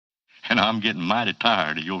and I'm getting mighty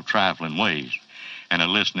tired of your trifling ways and of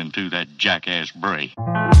listening to that jackass Bray.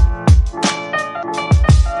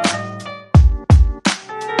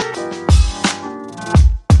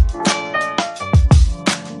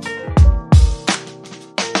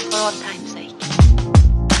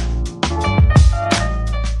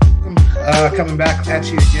 Coming back at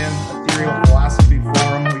you again, Aetherial Philosophy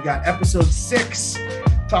Forum. We got episode 6,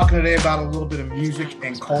 talking today about a little bit of music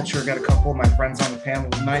and culture. Got a couple of my friends on the panel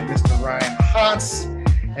tonight, Mr. Ryan Hontz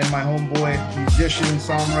and my homeboy, musician,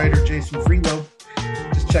 songwriter, Jason Freelow.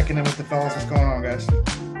 Just checking in with the fellas. What's going on, guys?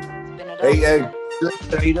 Hey.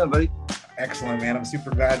 How you doing, buddy? Excellent, man. I'm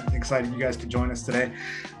super glad and excited you guys could join us today.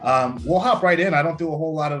 We'll hop right in. I don't do a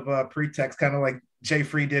whole lot of pretext, kind of like Jay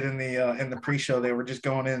Free did in the pre-show. They were just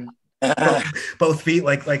going in both feet,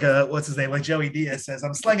 like what's his name? Like Joey Diaz says,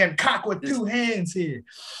 I'm slinging cock with 2 hands here.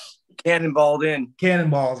 Cannonballed in.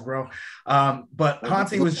 Cannonballs, bro. But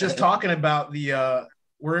Hontz was just talking about the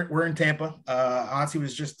we're in Tampa. Hontz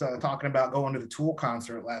was just talking about going to the Tool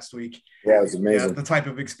concert last week. Yeah, it was amazing. Yeah, the type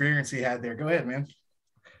of experience he had there. Go ahead, man.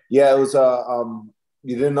 Yeah, it was I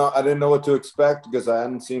didn't know what to expect because I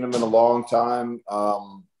hadn't seen him in a long time,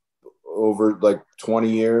 over like 20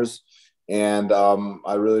 years. And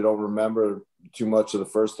I really don't remember too much of the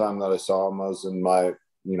first time that I saw him. I was in my,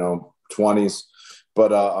 20s. But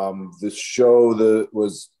the show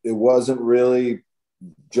it wasn't really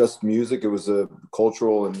just music. It was a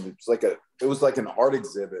cultural, and it was like an art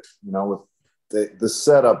exhibit, with the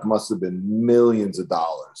setup must have been millions of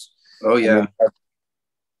dollars. Oh yeah.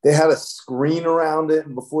 They had a screen around it,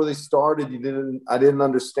 and before they started, I didn't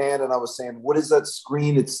understand, and I was saying, "What is that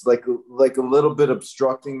screen?" It's like a little bit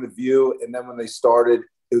obstructing the view. And then when they started,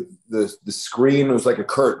 the screen was like a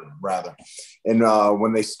curtain, rather. And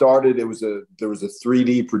when they started, there was a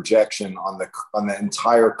 3D projection on the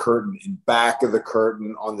entire curtain, in back of the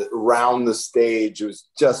curtain, around the stage. It was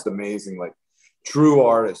just amazing, like true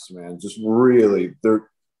artists, man. Just really,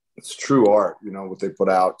 it's true art, what they put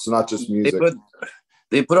out. It's not just music.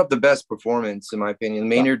 They put up the best performance, in my opinion.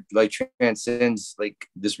 Maynard transcends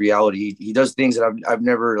this reality. He does things that I've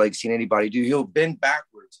never seen anybody do. He'll bend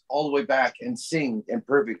backwards all the way back and sing in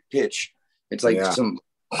perfect pitch. It's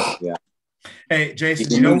yeah. Hey,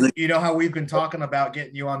 Jason, you know how we've been talking about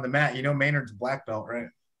getting you on the mat. Maynard's black belt, right?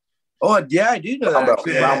 Oh yeah, I do know that.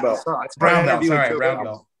 Brown belt. Brown belt. Sorry, brown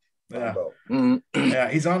belt. Yeah. Mm-hmm. Yeah,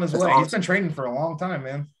 he's on his way. Awesome. He's been training for a long time,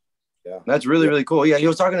 man. Yeah, that's really cool. Yeah, he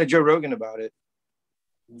was talking to Joe Rogan about it.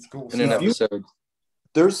 It's cool. In an episode.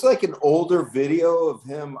 There's an older video of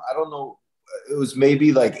him. I don't know. It was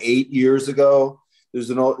maybe 8 years ago.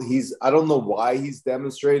 I don't know why he's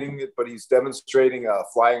demonstrating it, but he's demonstrating a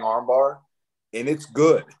flying armbar, and it's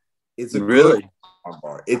good. It's a really good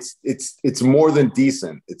armbar. It's more than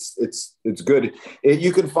decent. It's good.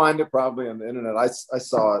 You can find it probably on the internet. I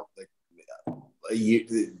saw it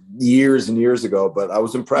years and years ago, but I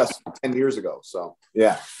was impressed 10 years ago. So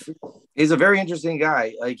yeah, he's a very interesting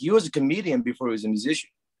guy. He was a comedian before he was a musician.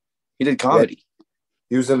 He did comedy. Yeah.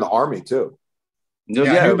 He was in the Army too. Yeah,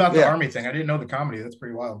 I knew about the Army thing. I didn't know the comedy. That's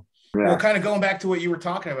pretty wild. Yeah. Well, kind of going back to what you were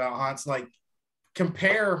talking about, Hontz,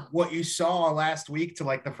 compare what you saw last week to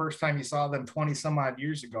the first time you saw them 20 some odd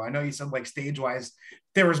years ago. I know you said stage wise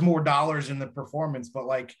there was more dollars in the performance, but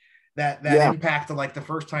that impact of the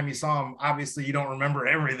first time you saw him, obviously you don't remember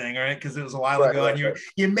everything, right? Because it was a while ago, and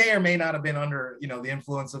you may or may not have been under the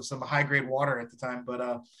influence of some high grade water at the time.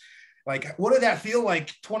 But what did that feel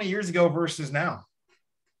like 20 years ago versus now?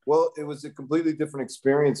 Well, it was a completely different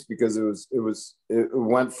experience because it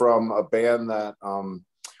went from a band that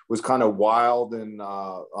was kind of wild and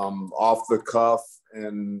off the cuff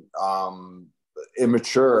and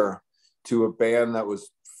immature to a band that was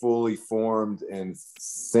fully formed and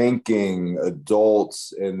thinking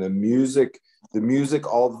adults. And the music,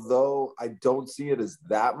 although I don't see it as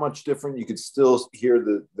that much different, you could still hear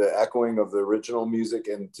the echoing of the original music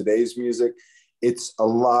and today's music. It's a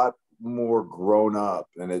lot more grown up,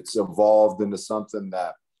 and it's evolved into something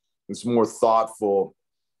that is more thoughtful,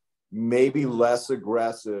 maybe less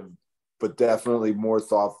aggressive, but definitely more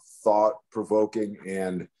thought provoking,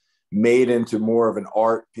 and made into more of an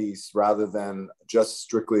art piece rather than just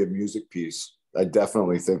strictly a music piece. I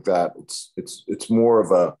definitely think that it's more of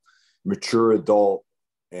a mature adult,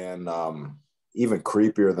 and even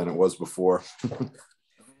creepier than it was before.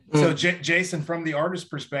 So Jason, from the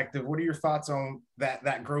artist perspective, what are your thoughts on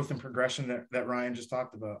that growth and progression that Ryan just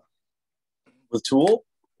talked about? With Tool?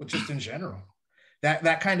 Well, just in general.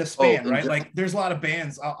 That kind of span, right? There's a lot of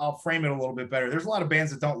bands, I'll frame it a little bit better. There's a lot of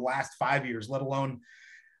bands that don't last 5 years, let alone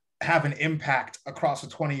have an impact across a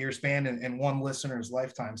 20-year span in one listener's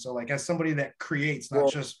lifetime. So like, as somebody that creates,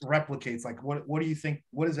 not just replicates, like what do you think,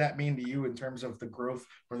 what does that mean to you in terms of the growth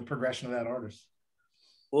or the progression of that artist?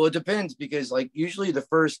 Well, it depends, because like usually the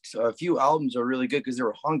first few albums are really good because they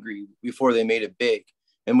were hungry before they made it big.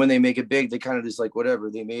 And when they make it big, they kind of just like,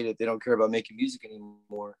 whatever, they made it. They don't care about making music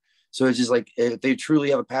anymore. So it's just like, if they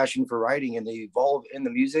truly have a passion for writing and they evolve in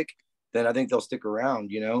the music, then I think they'll stick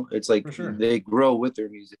around, you know? It's like they grow with their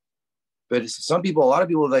music. But some people, a lot of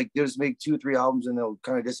people, like, they just make 2 or 3 albums and they'll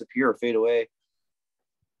kind of disappear or fade away.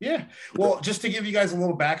 Yeah. Well, just to give you guys a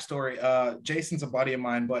little backstory, Jason's a buddy of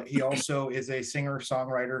mine, but he also is a singer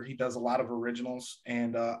songwriter. He does a lot of originals,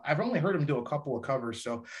 and I've only heard him do a couple of covers.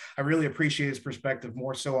 So I really appreciate his perspective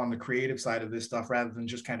more so on the creative side of this stuff rather than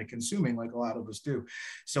just kind of consuming like a lot of us do.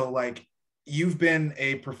 So like, you've been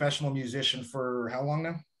a professional musician for how long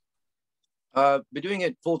now? Been doing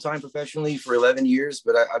it full-time professionally for 11 years,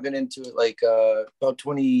 but I've been into it like about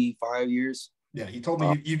 25 years. Yeah, he told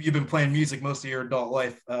me you've been playing music most of your adult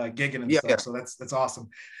life, gigging and stuff. Yeah. So that's awesome.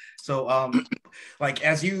 So like,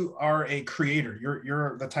 as you are a creator,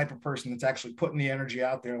 you're the type of person that's actually putting the energy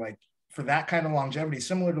out there, like for that kind of longevity,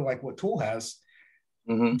 similar to like what Tool has.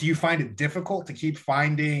 Do you find it difficult to keep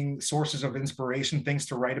finding sources of inspiration, things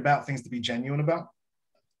to write about, things to be genuine about?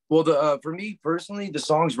 Well, for me personally, the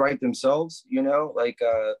songs write themselves, you know, like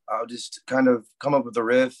I'll just kind of come up with a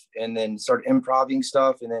riff and then start improvising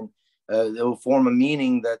stuff, and then it'll form a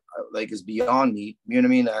meaning that like is beyond me. You know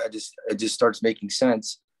what I mean? It just starts making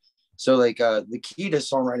sense. So like the key to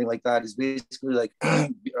songwriting like that is basically like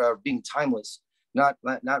being timeless, not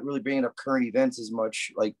really bringing up current events as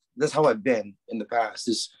much. Like that's how I've been in the past,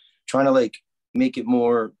 is trying to like make it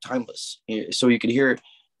more timeless, so you could hear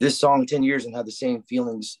this song 10 years and have the same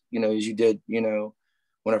feelings, you know, as you did, you know,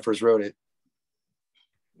 when I first wrote it.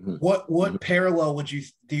 What parallel do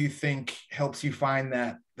you think helps you find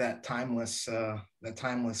that timeless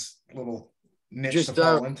little niche just, to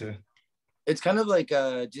fall into? It's kind of like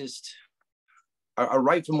just a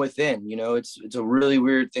write from within, you know. It's a really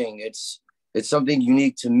weird thing. It's something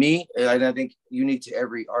unique to me, and I think unique to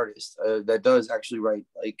every artist that does actually write,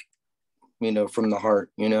 like, you know, from the heart,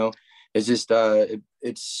 you know. It's just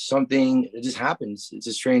it's something, it just happens. It's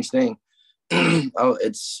a strange thing.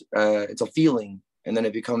 It's a feeling, and then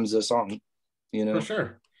it becomes a song, you know. For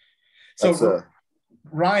sure. So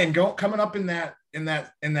Ryan, coming up in that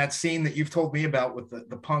scene that you've told me about with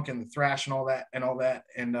the punk and the thrash and all that,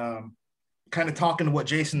 and kind of talking to what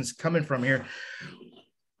Jason's coming from here.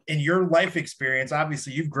 In your life experience,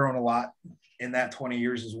 obviously you've grown a lot in that 20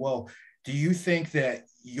 years as well. Do you think that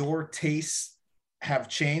your tastes have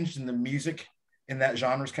changed and the music in that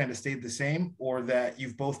genre's kind of stayed the same, or that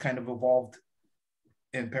you've both kind of evolved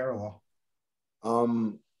in parallel?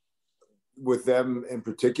 With them in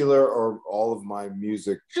particular, or all of my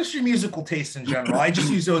music? Just your musical tastes in general. I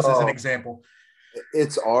just use those as an example.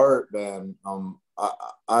 It's art, man.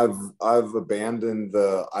 I've abandoned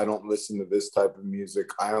I don't listen to this type of music.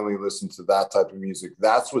 I only listen to that type of music.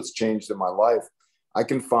 That's what's changed in my life. I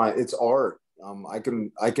can find it's art. I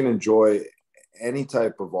can enjoy any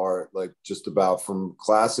type of art, like just about from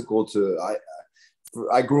classical to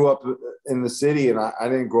I grew up in the city, and I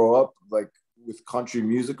didn't grow up like with country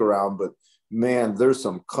music around, but man, there's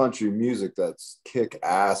some country music that's kick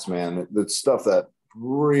ass, man. That's stuff that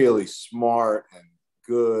really smart and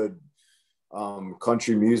good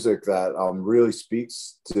country music that really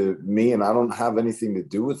speaks to me, and I don't have anything to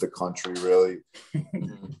do with the country really.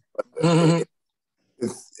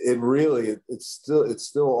 It's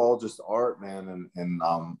still all just art, man. And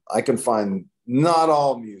I can find, not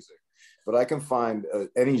all music, but I can find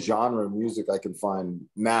any genre of music. I can find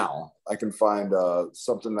now. I can find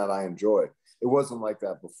something that I enjoy. It wasn't like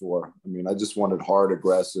that before. I mean, I just wanted hard,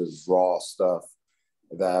 aggressive, raw stuff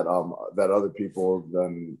that other people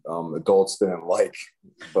than adults didn't like.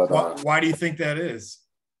 But why do you think that is?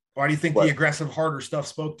 Why do you think the aggressive, harder stuff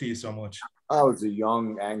spoke to you so much? I was a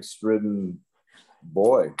young, angst-ridden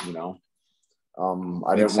boy, you know.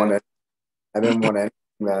 I didn't want anything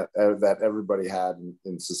that everybody had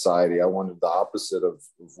in society. I wanted the opposite of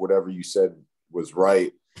whatever you said was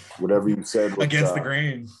right, whatever you said was, against the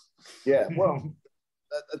grain. Yeah, well,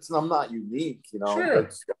 I'm not unique, you know. Sure.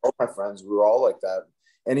 All my friends, we were all like that.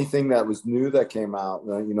 Anything that was new that came out,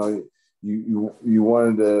 you know, you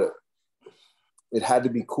wanted to. It had to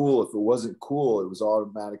be cool. If it wasn't cool, it was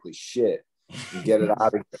automatically shit. You get it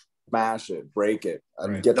out of here, smash it, break it,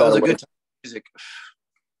 and get that was away. A good time music.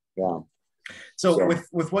 Yeah. So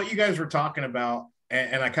with what you guys were talking about,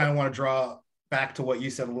 and I kind of want to draw back to what you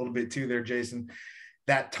said a little bit too there, Jason.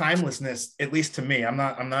 that timelessness, at least to me, I'm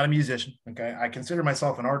not a musician. Okay. I consider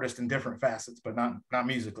myself an artist in different facets, but not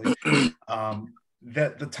musically.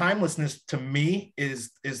 That the timelessness to me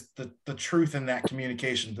is the truth in that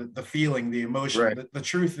communication, the feeling, the emotion, right. the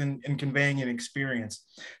truth in conveying an experience.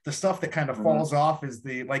 The stuff that kind of falls off is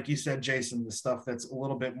like you said, Jason, the stuff that's a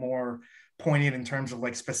little bit more poignant in terms of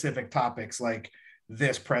like specific topics, like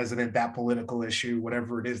this president, that political issue,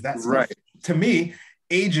 whatever it is. That's right. To me,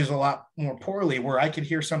 ages a lot more poorly, where I could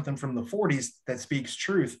hear something from the 40s that speaks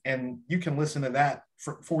truth, and you can listen to that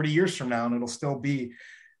for 40 years from now and it'll still be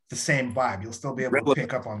the same vibe. You'll still be able to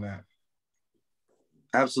pick up on that.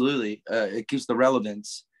 Absolutely. It keeps the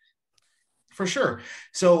relevance. For sure.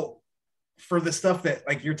 So for the stuff that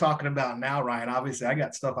like you're talking about now, Ryan, obviously I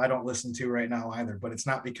got stuff I don't listen to right now either, but it's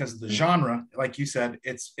not because of the genre. Like you said,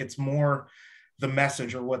 it's more the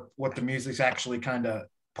message or what the music's actually kind of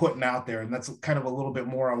putting out there. And that's kind of a little bit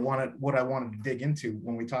more what I wanted to dig into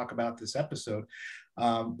when we talk about this episode.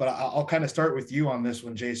 But I'll kind of start with you on this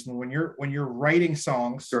one, Jason. When you're writing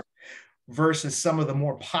songs versus some of the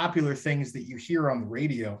more popular things that you hear on the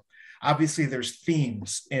radio, obviously there's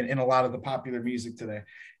themes in a lot of the popular music today.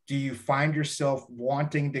 Do you find yourself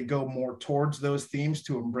wanting to go more towards those themes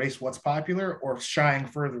to embrace what's popular, or shying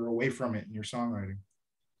further away from it in your songwriting?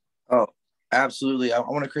 Oh, absolutely. I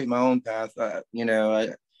want to create my own path.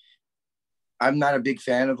 I'm not a big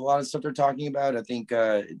fan of a lot of stuff they're talking about. I think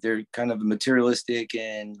they're kind of materialistic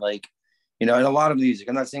and like, in a lot of music.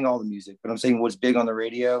 I'm not saying all the music, but I'm saying what's big on the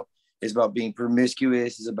radio is about being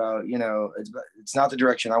promiscuous. Is about, it's not the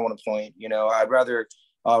direction I want to point. I'd rather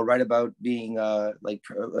write about being like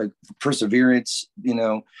perseverance.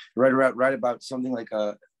 Write about something like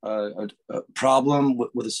a problem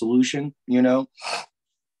with a solution.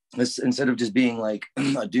 Instead of just being like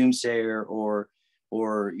a doomsayer or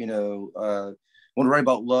want to write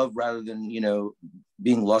about love rather than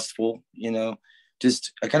being lustful.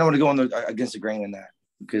 Just I kind of want to go on against the grain in that,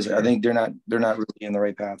 because I think they're not really in the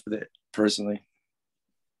right path with it personally.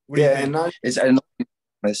 It's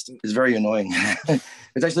very annoying.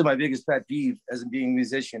 It's actually my biggest pet peeve as being a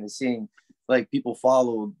musician, is seeing like people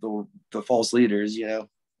follow the false leaders.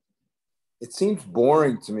 It seems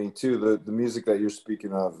boring to me too. The music that you're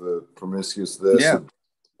speaking of, the promiscuous this,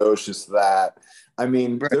 socious that. I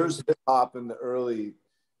mean, there's hip hop in the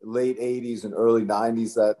late 80s and early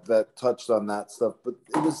 90s that touched on that stuff, but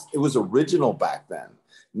it was original back then.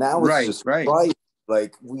 Now it's just right.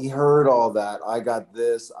 Like we heard all that. I got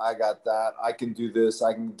this, I got that, I can do this,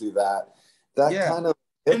 I can do that. That kind of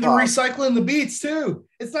hip-hop. And they're recycling the beats too.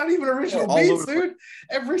 It's not even original beats, dude.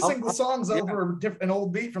 Every single song's over an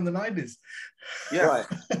old beat from the 90s. Yeah, right.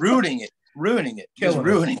 ruining it, just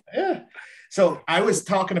ruining it. Yeah. So I was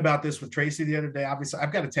talking about this with Tracy the other day. Obviously,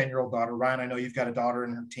 I've got a 10-year-old daughter. Ryan, I know you've got a daughter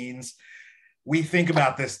in her teens. We think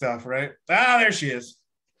about this stuff, right? There she is.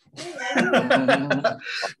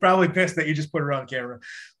 Probably pissed that you just put her on camera.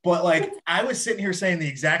 But like, I was sitting here saying the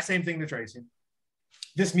exact same thing to Tracy.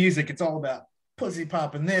 This music, it's all about pussy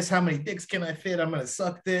popping this. How many dicks can I fit? I'm going to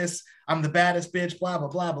suck this. I'm the baddest bitch, blah, blah,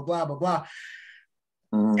 blah, blah, blah, blah, blah.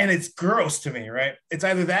 And it's gross to me, right? It's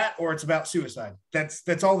either that or it's about suicide. That's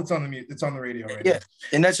all that's on the radio right now.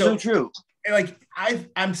 And that's so true. Like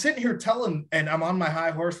I'm sitting here telling, and I'm on my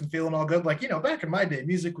high horse and feeling all good. Like, back in my day,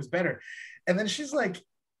 music was better. And then she's like,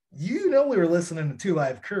 we were listening to 2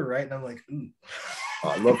 Live Crew, right? And I'm like, ooh. Oh,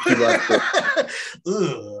 I love 2 Live Crew.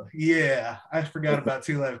 Ooh, yeah. I forgot about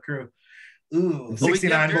 2 Live Crew. Ooh,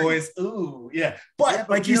 69 Boys. Ooh, yeah. But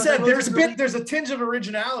like you said, there's a tinge of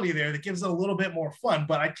originality there that gives it a little bit more fun,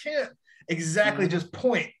 but I can't exactly just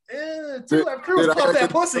point. 2 Live Crew pop that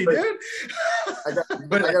pussy, dude.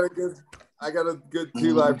 I got a good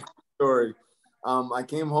 2 Live Crew story. I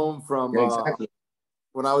came home from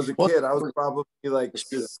when I was a kid. I was probably like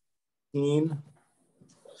 16,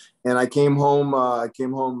 and I came home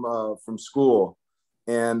from school.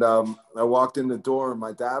 And I walked in the door, and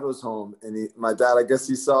my dad was home. And my dad, I guess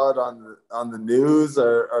he saw it on the news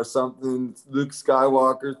or something. Luke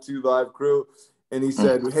Skywalker, 2 Live Crew, and he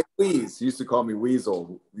said, "Hey, Weeze." He used to call me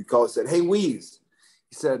Weasel. Said, "Hey, Weeze."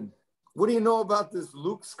 He said, "What do you know about this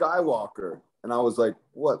Luke Skywalker?" And I was like,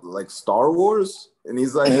 "What? Like Star Wars?" And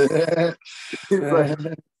he's like,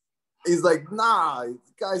 he's like, "Nah, the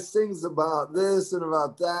guy sings about this and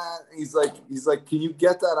about that." And he's like, "Can you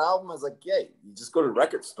get that album?" I was like, "Yeah, you just go to the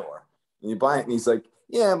record store and you buy it." And he's like,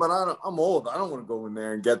 "Yeah, but I'm old. I don't want to go in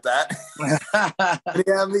there and get that." And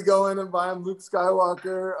he had me go in and buy him Luke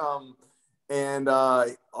Skywalker, and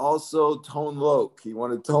also Tone Loc. He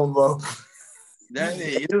wanted Tone Loc.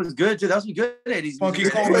 It was good too. That was good 80s. Funky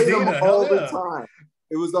music. Cold Medina, all the time.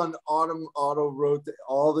 It was on auto rotate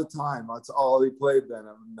all the time. That's all he played then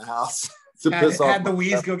in the house. Had the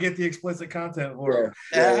Wheeze go get the explicit content for him.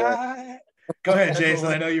 Yeah. Go ahead, Jason.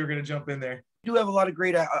 I know you were going to jump in there. You have a lot of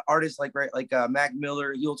great artists like Mac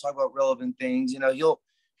Miller. He'll talk about relevant things. You know, he'll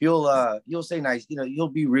say nice. You know, he'll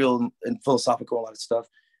be real and philosophical, a lot of stuff.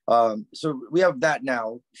 So we have that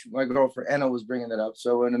now. My girlfriend Anna was bringing that up,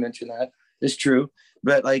 so I want to mention that. It's true,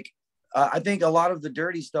 but like I think a lot of the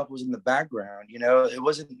dirty stuff was in the background. You know, it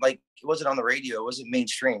wasn't on the radio. It wasn't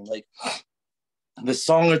mainstream. Like the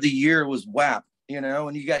song of the year was WAP. You know,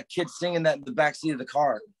 and you got kids singing that in the backseat of the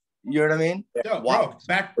car. You know what I mean? Yo, bro,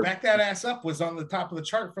 back that ass up was on the top of the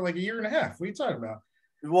chart for like a year and a half. What are you talking about?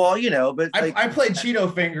 Well, you know, but I played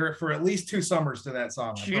Cheeto Finger for at least 2 summers to that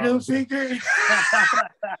song. Cheeto Finger.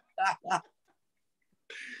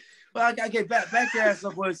 Well, okay, back your ass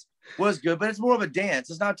up was good, but it's more of a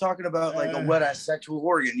dance. It's not talking about like a wet ass sexual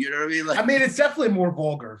organ. You know what I mean? Like, I mean, it's definitely more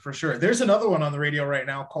vulgar for sure. There's another one on the radio right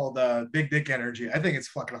now called Big Dick Energy. I think it's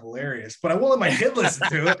fucking hilarious, but I won't let my kid listen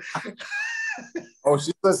to it. Oh,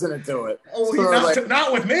 she's listening to it. Oh, so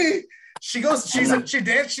not with me. She goes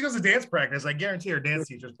to dance practice. I guarantee her dance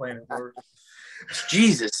teacher's playing it for her.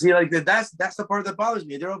 Jesus, see, like that's the part that bothers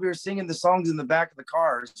me. They're over here singing the songs in the back of the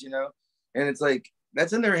cars, you know, and it's like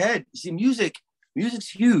that's in their head. See, music's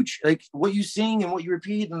huge. Like what you sing and what you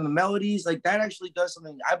repeat and the melodies, like that actually does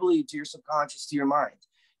something, I believe, to your subconscious, to your mind.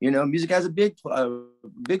 You know, music has a big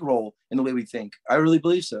role in the way we think. I really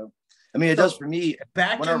believe so. I mean, it does for me.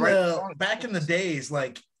 Back in the days,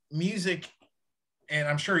 like music, and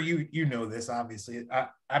I'm sure you know this, obviously.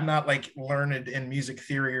 I'm not like learned in music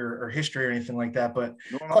theory or history or anything like that, but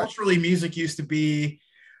culturally, music used to be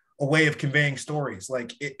a way of conveying stories.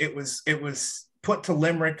 Like it was put to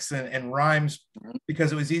limericks and rhymes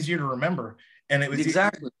because it was easier to remember, and it was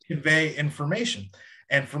exactly easier to convey information.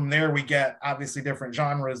 And from there, we get obviously different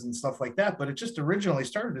genres and stuff like that. But it just originally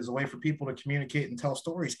started as a way for people to communicate and tell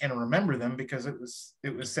stories and remember them because it was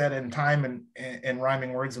said in time and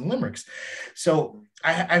rhyming words and limericks. So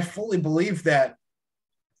I fully believe that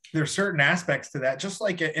there's certain aspects to that, just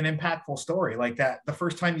like an impactful story like that. The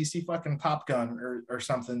first time you see fucking Top Gun or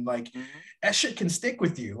something, like that shit can stick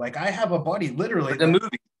with you. Like I have a buddy, literally, the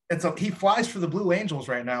movie. He flies for the Blue Angels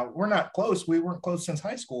right now. We're not close. We weren't close since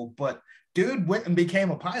high school, but dude went and became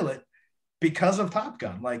a pilot because of Top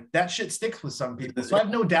Gun. Like that shit sticks with some people. So I have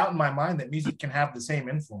no doubt in my mind that music can have the same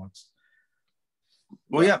influence.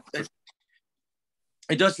 Well, yeah,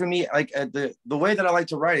 it does for me. Like the way that I like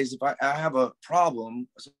to write is if I have a problem,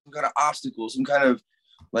 some kind of obstacle, some kind of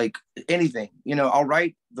like anything, you know, I'll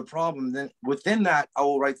write the problem. Then within that, I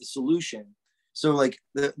will write the solution. So like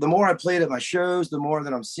the more I play it at my shows, the more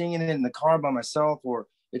that I'm singing it in the car by myself or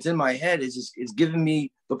it's in my head, it's giving me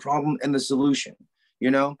the problem and the solution, you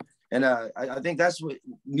know? And I think that's what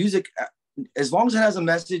music, as long as it has a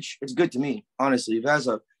message, it's good to me, honestly. If it has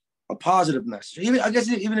a positive message, even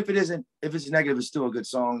if it isn't, if it's negative, it's still a good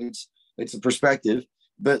song. It's a perspective,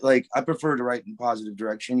 but like, I prefer to write in positive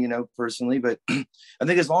direction, you know, personally, but I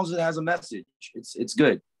think as long as it has a message, it's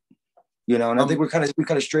good, you know? And I think we kind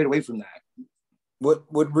of strayed away from that. What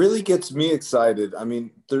really gets me excited, I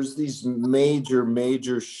mean, there's these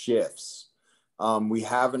major shifts.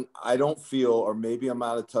 I don't feel, or maybe I'm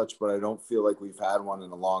out of touch, but I don't feel like we've had one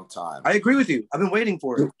in a long time. I agree with you. I've been waiting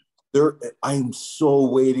for it. I'm so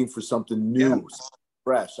waiting for something new,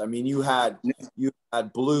 fresh. I mean, you had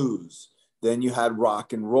blues, then you had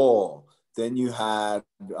rock and roll, then you had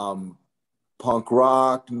punk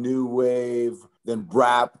rock, new wave, then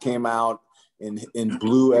rap came out and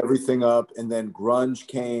blew everything up, and then grunge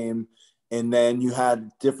came, and then you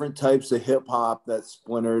had different types of hip hop that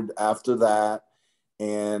splintered after that,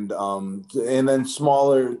 and then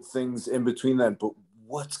smaller things in between that. But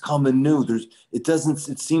what's coming new?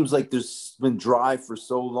 It seems like there's been dry for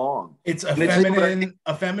so long. It's a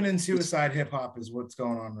feminine suicide hip hop is what's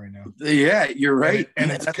going on right now. Yeah, you're right.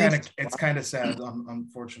 And it's kind of sad,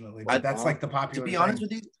 unfortunately. But that's like the popular. To be honest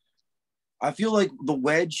with you, I feel like the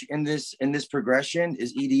wedge in this progression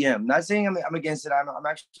is EDM. Not saying I'm against it. I'm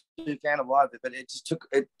actually a fan of a lot of it, but it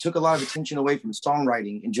took a lot of attention away from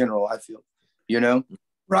songwriting in general. I feel, you know.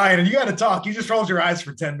 Ryan, and you got to talk. You just rolled your eyes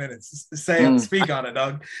for 10 minutes. Speak on it,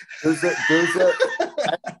 Doug.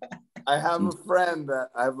 I have a friend.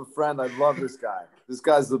 I love this guy. This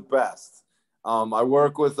guy's the best. I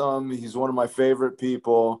work with him. He's one of my favorite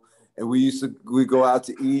people. And we go out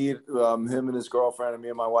to eat, him and his girlfriend and me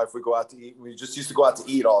and my wife, we go out to eat. We just used to go out to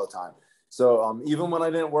eat all the time. So even when I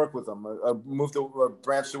didn't work with him, I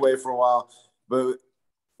branched away for a while. But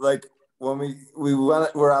like when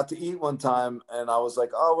we're out to eat one time and I was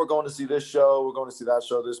like, oh, we're going to see this show. We're going to see that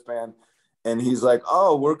show, this band. And he's like,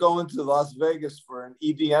 oh, we're going to Las Vegas for an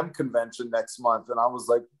EDM convention next month. And I was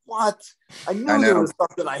like, what? I knew there was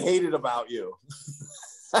something I hated about you.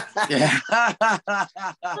 Yeah.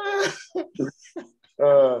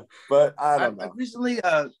 But I don't know. I've recently,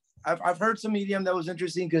 I've heard some EDM that was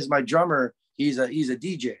interesting because my drummer, he's a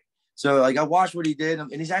DJ. So like I watched what he did,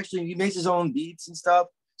 and he makes his own beats and stuff.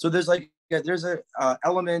 So there's a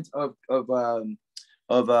element of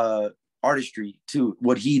artistry to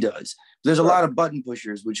what he does. There's a lot of button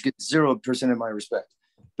pushers, which gets 0% of my respect.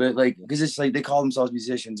 But like, because it's like they call themselves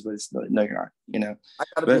musicians, but it's no, you're not. You know. I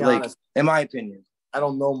gotta but be like, honest. in my opinion, I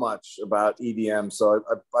don't know much about EDM, so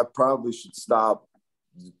I probably should stop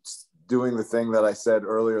doing the thing that I said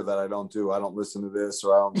earlier that I don't do. I don't listen to this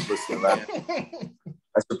or I don't listen to that.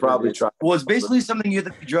 I should probably try. Well, it's basically something you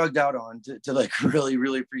have to be drugged out on to like really,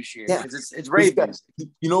 really appreciate. Yeah, because it's rave music.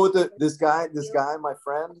 You know what? This guy, my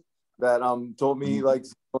friend that told me he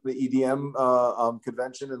likes the EDM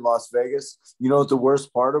convention in Las Vegas. You know what the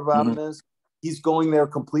worst part about it is? He's going there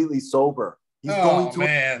completely sober. He's going to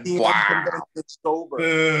an EDM convention sober.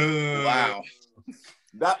 Wow.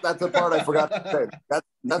 That's the part I forgot to say.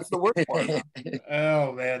 That's the worst part.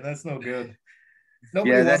 Oh man, that's no good.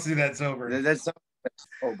 Nobody wants to do that sober. That's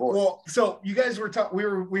oh boy. Well, so you guys were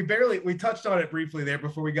we touched on it briefly there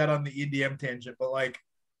before we got on the EDM tangent, but like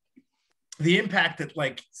the impact that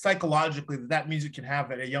like psychologically that music can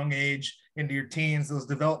have at a young age into your teens, those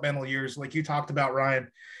developmental years, like you talked about, Ryan.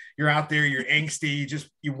 You're out there, you're angsty,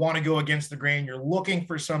 you want to go against the grain. You're looking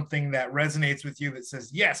for something that resonates with you that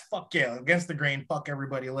says, yes, fuck yeah, against the grain, fuck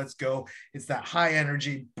everybody, let's go. It's that high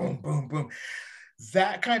energy, boom, boom, boom.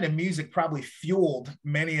 That kind of music probably fueled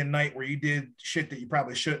many a night where you did shit that you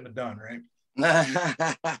probably shouldn't have done, right?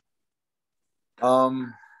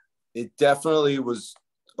 It definitely was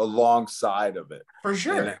alongside of it. For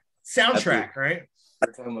sure. Soundtrack, right?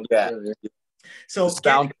 Yeah. So the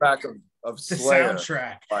soundtrack of Slayer. The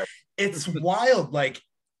soundtrack. It's wild, like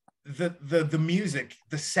the music,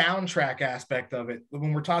 the soundtrack aspect of it.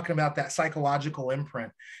 When we're talking about that psychological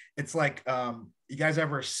imprint, it's like you guys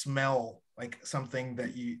ever smell like something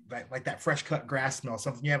that like that fresh cut grass smell,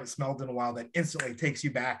 something you haven't smelled in a while that instantly takes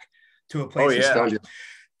you back to a place. Oh, yeah.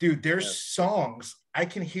 Dude, there's songs I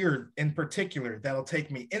can hear in particular that'll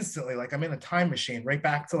take me instantly, like I'm in a time machine right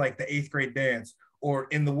back to like the 8th grade dance, or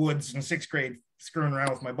in the woods in 6th grade screwing around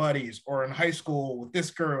with my buddies, or in high school with this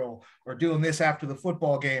girl, or doing this after the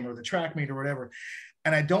football game or the track meet or whatever.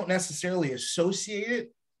 And I don't necessarily associate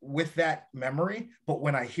it with that memory, but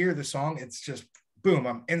when I hear the song, it's just boom,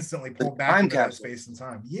 I'm instantly pulled back into that space and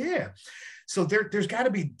time. Yeah. So there's got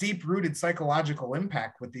to be deep-rooted psychological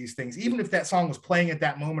impact with these things. Even if that song was playing at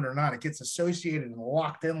that moment or not, it gets associated and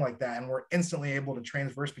locked in like that, and we're instantly able to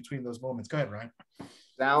transverse between those moments. Go ahead, Ryan.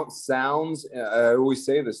 Sounds, I always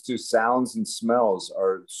say this too, sounds and smells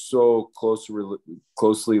are so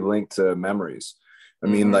closely linked to memories. I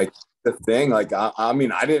mean, like the thing, like, I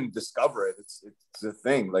mean, I didn't discover it. It's the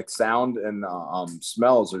thing, like sound and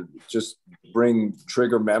smells are just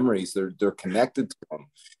trigger memories. They're connected to them,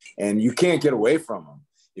 and you can't get away from them.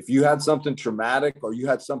 If you had something traumatic or you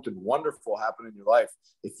had something wonderful happen in your life,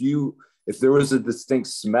 if there was a distinct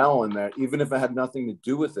smell in there, even if it had nothing to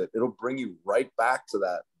do with it, it'll bring you right back to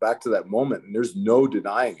that moment, and there's no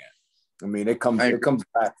denying it. I mean, it comes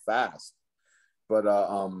back fast, but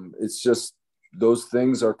it's just those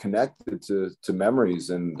things are connected to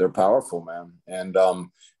memories, and they're powerful, man. And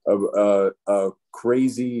a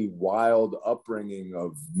crazy, wild upbringing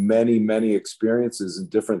of many experiences and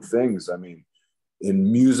different things. I mean,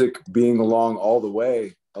 in music being along the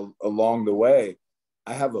way,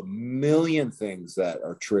 I have a million things that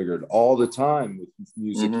are triggered all the time with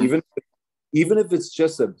music, even if it's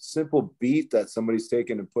just a simple beat that somebody's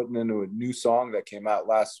taken and putting into a new song that came out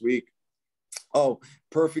last week. Oh,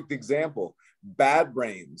 perfect example. Bad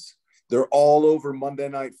Brains. They're all over Monday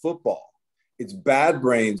Night Football. It's Bad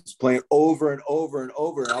Brains playing over and over and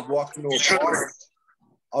over. And I've walked into a bar,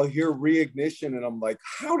 I'll hear Reignition, and I'm like,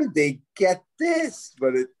 how did they get this?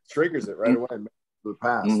 But it triggers it right away. The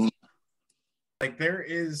past. Like there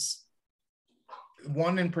is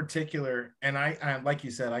one in particular, and I like you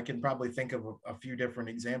said, I can probably think of a few different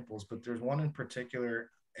examples, but there's one in particular,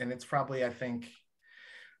 and it's probably, I think,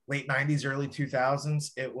 late 90s, early 2000s.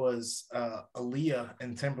 It was Aaliyah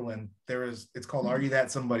and Timberland. It's called Are You That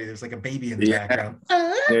Somebody? There's like a baby in the background.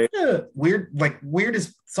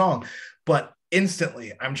 Weirdest song, but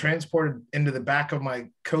instantly I'm transported into the back of my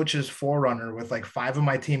coach's 4Runner with like 5 of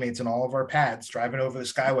my teammates and all of our pads, driving over the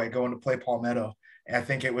Skyway going to play Palmetto. And I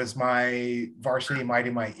think it was my varsity Mighty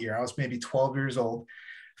Might year. I was maybe 12 years old,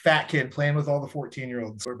 fat kid playing with all the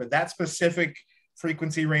 14-year-olds. But that specific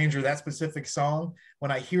frequency range or that specific song,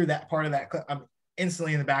 when I hear that part of that clip, I'm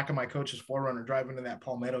instantly in the back of my coach's 4Runner driving to that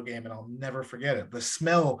Palmetto game, and I'll never forget it. The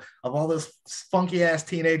smell of all those funky ass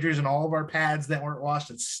teenagers and all of our pads that weren't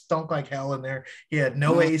washed, it stunk like hell in there. He had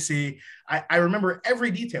no AC. I remember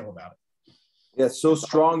every detail about it. Yeah, so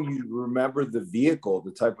strong. You remember the vehicle,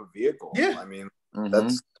 the type of vehicle. Yeah, I mean,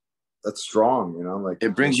 that's strong. You know, like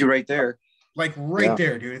it brings you right there. Like right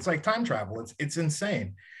there, dude. It's like time travel. It's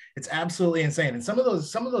insane. It's absolutely insane. And some of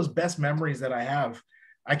those best memories that I have,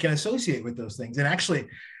 I can associate with those things. And actually,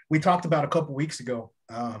 we talked about a couple weeks ago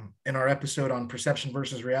in our episode on perception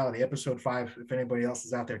versus reality, episode 5. If anybody else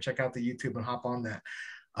is out there, check out the YouTube and hop on that.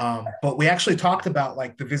 But we actually talked about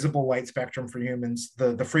like the visible light spectrum for humans,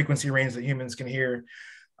 the frequency range that humans can hear,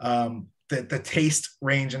 the taste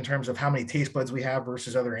range in terms of how many taste buds we have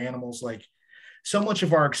versus other animals. Like, so much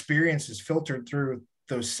of our experience is filtered through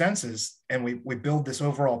those senses, and we build this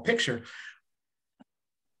overall picture,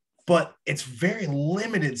 but it's very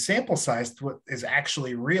limited sample size to what is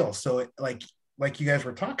actually real. So it, like you guys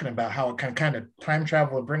were talking about, how it can kind of time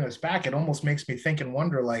travel and bring us back. It almost makes me think and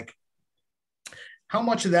wonder, like, how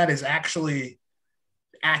much of that is actually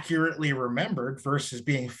accurately remembered versus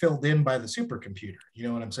being filled in by the supercomputer. You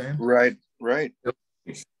know what I'm saying? Right.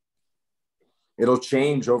 It'll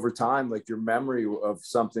change over time. Like your memory of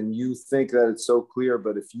something, you think that it's so clear,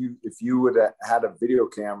 but if you would have had a video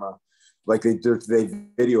camera, like they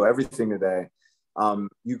video everything today,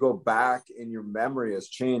 you go back and your memory has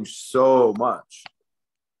changed so much.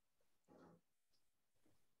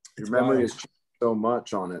 Your memory has changed so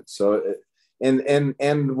much on it. So and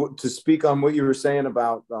to speak on what you were saying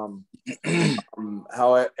about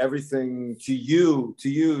how everything to you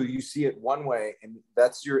see it one way, and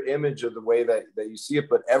that's your image of the way that you see it,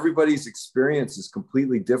 but everybody's experience is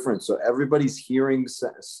completely different. So everybody's hearing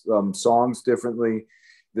songs differently.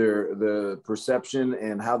 The perception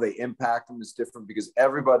and how they impact them is different, because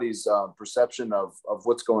everybody's perception of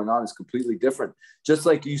what's going on is completely different. Just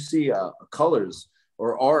like you see colors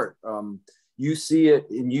or art, you see it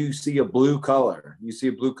and you see a blue color. You see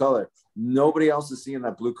a blue color. Nobody else is seeing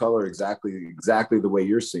that blue color exactly the way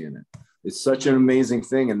you're seeing it. It's such an amazing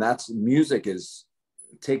thing, and that's music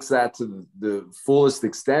takes that to the fullest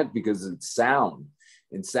extent, because it's sound,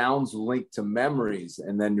 and sounds linked to memories,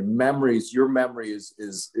 and then your memory is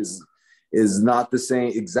not the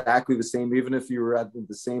same, exactly the same. Even if you were at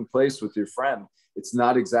the same place with your friend, it's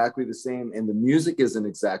not exactly the same, and the music isn't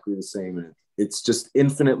exactly the same. It's just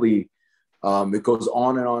infinitely. It goes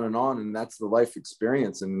on and on and on, and that's the life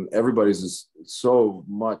experience, and everybody's is so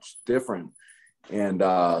much different, and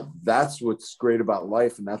that's what's great about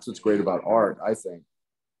life, and that's what's great about art, I think.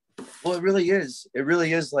 Well, it really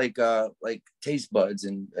is like taste buds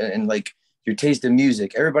and like your taste in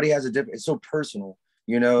music. Everybody has a different, it's so personal,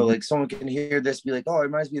 you know. Like someone can hear this, be like, oh, it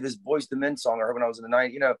reminds me of this Boyz II Men song I heard when I was in the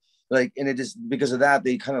night, you know, like, and it just, because of that,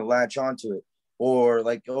 they kind of latch onto it. Or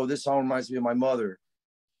like, oh, this song reminds me of my mother.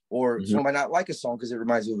 Or someone might not like a song because it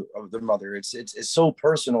reminds you of their mother. It's so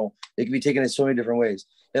personal. It can be taken in so many different ways.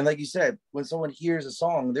 And like you said, when someone hears a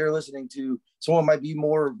song, they're listening to, someone might be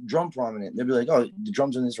more drum prominent. They'll be like, oh, the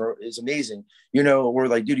drums in this is amazing. You know, or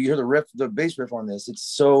like, dude, you hear the bass riff on this. It's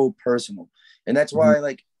so personal. And that's why,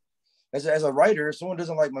 like, as a writer, if someone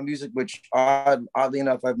doesn't like my music, which oddly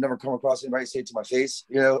enough, I've never come across anybody say it to my face,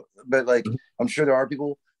 you know, but like, I'm sure there are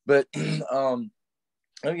people, but, you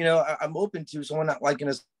know, I'm open to someone not liking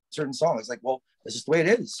a certain song. It's like, well, it's just the way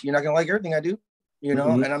it is. You're not gonna like everything I do, you know,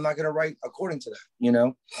 and I'm not gonna write according to that, you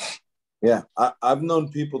know. Yeah, I've known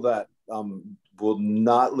people that will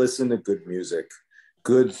not listen to good music,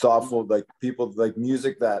 good, thoughtful, like people like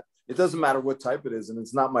music that it doesn't matter what type it is, and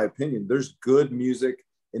it's not my opinion. There's good music,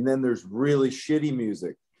 and then there's really shitty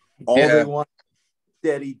music. All they want is a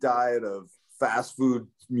steady diet of fast food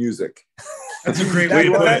music. That's a great way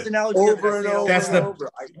to put it. Over and over. That's the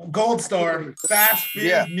gold star. Fast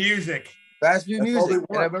food music. Fast food music.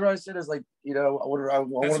 And I remember I said, it's like, you know, I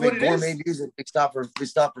want to make gourmet music. We stop for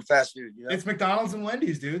fast food. You know? It's McDonald's and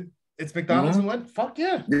Wendy's, dude. It's McDonald's and Wendy's. Fuck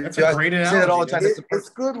yeah. That's a great analogy. I say that all the time. It's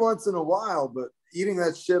good once in a while, but eating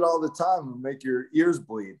that shit all the time will make your ears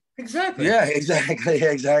bleed. Exactly. Yeah,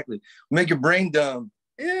 exactly. Make your brain dumb.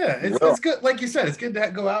 Yeah, it's good. Like you said, it's good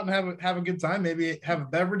to go out and have a good time. Maybe have a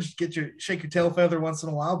beverage, shake your tail feather once in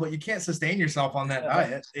a while, but you can't sustain yourself on that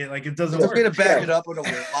diet. It doesn't work. It's going to back it up with a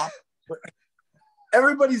whip.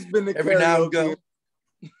 Everybody's been to every now and go.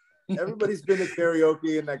 Everybody's been to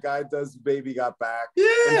karaoke, and that guy does "Baby Got Back."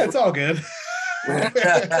 Yeah, it's all good.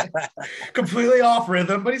 Completely off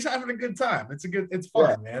rhythm, but he's having a good time. It's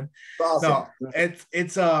fun, man. It's awesome.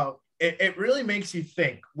 No, it really makes you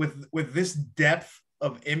think with this depth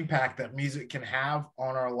of impact that music can have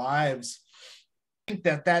on our lives, I think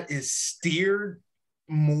that is steered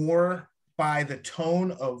more by the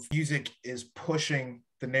tone of music is pushing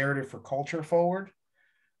the narrative for culture forward,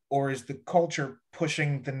 or is the culture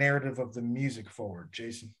pushing the narrative of the music forward,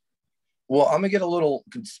 Jason? Well, I'm gonna get a little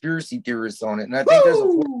conspiracy theorist on it, and I think there's a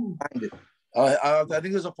force behind it. I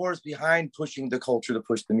think there's a force behind pushing the culture to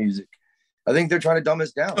push the music. I think they're trying to dumb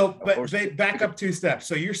us down. So, but back up 2 steps.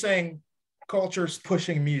 So you're saying culture's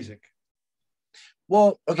pushing music?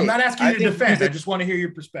 Well, okay. I'm not asking you to defend. Music, I just want to hear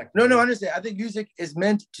your perspective. No, I understand. I think music is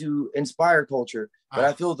meant to inspire culture, but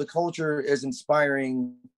I feel the culture is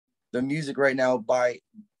inspiring the music right now by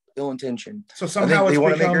ill intention. So somehow it's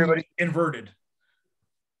want to make everybody inverted.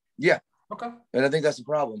 Yeah. Okay. And I think that's the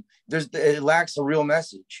problem. It lacks a real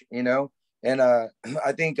message, you know? And I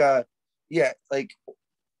think, like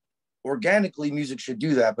organically music should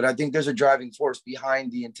do that, but I think there's a driving force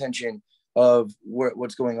behind the intention of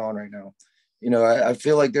what's going on right now. You know, I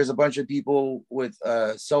feel like there's a bunch of people with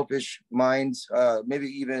selfish minds, maybe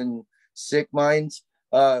even sick minds,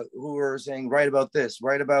 who are saying, write about this,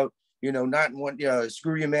 write about, you know, not one,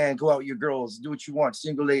 screw your man, go out with your girls, do what you want,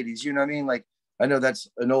 single ladies, you know what I mean? Like, I know that's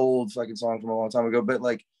an old fucking song from a long time ago, but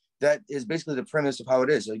like, that is basically the premise of how it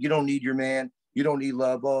is. Like, you don't need your man, you don't need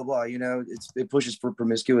love, blah, blah, blah, you know, it pushes for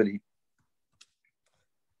promiscuity.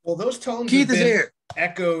 Well, those tones Keith have is been here.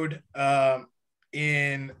 Echoed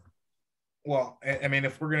in, well, I mean,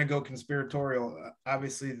 if we're going to go conspiratorial,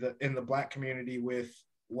 obviously in the Black community with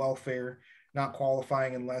welfare not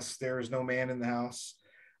qualifying unless there is no man in the house.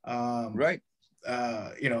 Right.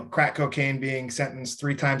 Crack cocaine being sentenced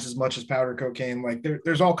 3 times as much as powder cocaine. Like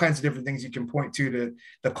there's all kinds of different things you can point to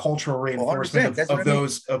the cultural reinforcement of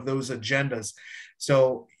those agendas.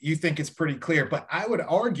 So you think it's pretty clear, but I would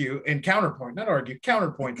argue and counterpoint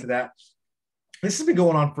to that. This has been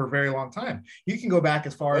going on for a very long time. You can go back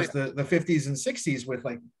as far as the 50s and 60s with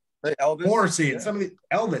like Elvis, Morrissey and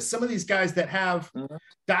some of these guys that have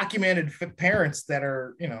documented parents that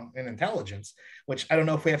are, in intelligence, which I don't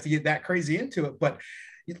know if we have to get that crazy into it, but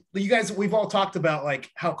you guys, we've all talked about like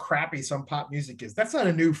how crappy some pop music is. That's not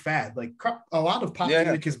a new fad. Like a lot of pop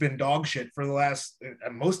music has been dog shit for the last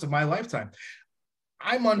most of my lifetime.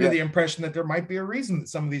 I'm under the impression that there might be a reason that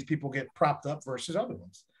some of these people get propped up versus other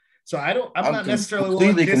ones. So I'm not necessarily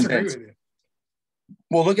willing to disagree with you.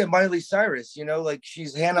 Well, look at Miley Cyrus, like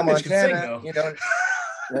she's Hannah Montana, sing,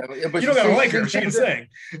 but you don't gotta like her. She can sing.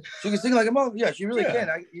 She can sing like a mom. Yeah, she really can.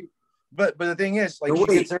 But the thing is, like,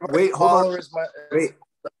 wait, hold on. Wait,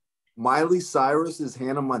 Miley Cyrus is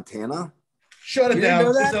Hannah Montana? Shut it down.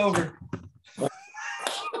 It's over.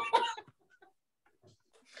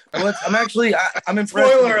 I'm impressed.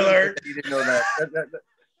 Spoiler alert. You didn't know that.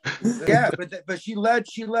 Yeah, but she led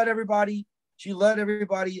everybody. She led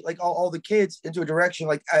everybody, like all the kids, into a direction,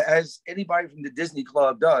 like as anybody from the Disney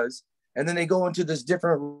Club does. And then they go into this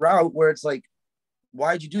different route where it's like,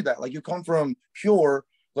 why'd you do that? Like, you come from pure,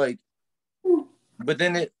 like, but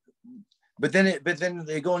then they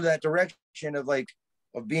go into that direction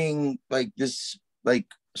of being like this, like,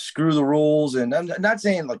 screw the rules. And I'm not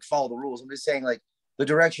saying like follow the rules. I'm just saying like the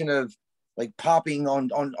direction of like popping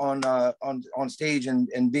on stage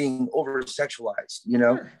and being over sexualized,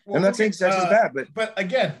 Sure. Well, I'm not saying sex is bad, but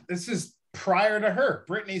again, this is prior to her.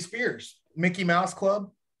 Britney Spears, Mickey Mouse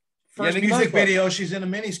Club, first music video. She's in a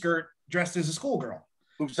miniskirt dressed as a schoolgirl.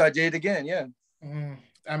 Oops, I did again. Yeah.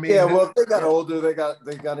 I mean, if they got older, they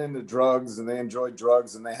got into drugs and they enjoyed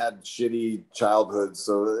drugs and they had shitty childhoods.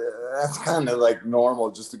 So that's kind of like normal,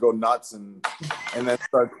 just to go nuts and then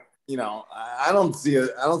start. I don't see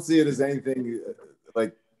it. I don't see it as anything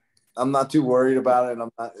like. I'm not too worried about it. I'm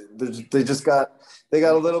not. They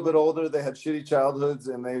got a little bit older. They had shitty childhoods,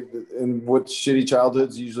 and what shitty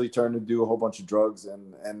childhoods usually turn to do a whole bunch of drugs,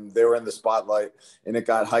 and they were in the spotlight, and it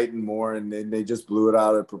got heightened more, and they just blew it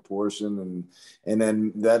out of proportion, and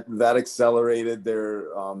then that accelerated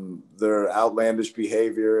their outlandish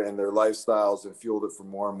behavior and their lifestyles and fueled it for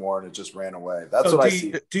more and more, and it just ran away. That's what I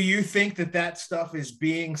see. Do you think that stuff is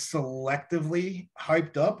being selectively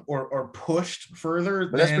hyped up or pushed further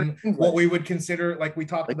than what we would consider, like we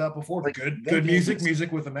talked about before, good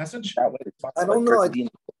music with a message? I don't know.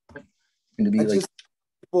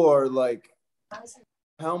 People are like,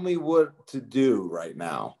 tell me what to do right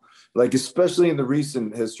now. Like, especially in the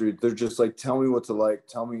recent history, they're just like, tell me what to like.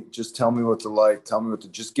 Tell me what to like. Tell me what to,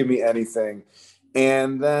 just give me anything.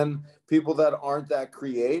 And then people that aren't that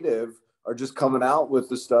creative are just coming out with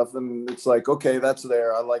the stuff, and it's like, okay, that's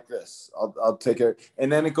there. I like this. I'll take it.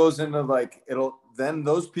 And then it goes into like, then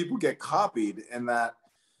those people get copied, and that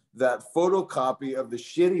that photocopy of the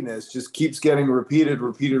shittiness just keeps getting repeated.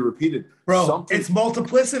 Bro, it's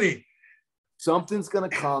multiplicity. Something's gonna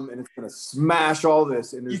come and it's gonna smash all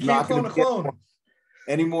this, and there's not gonna be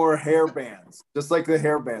any more hair bands. Just like the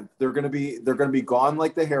hair bands, they're gonna be gone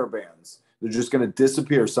like the hair bands. They're just gonna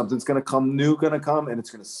disappear. Something's gonna come, and it's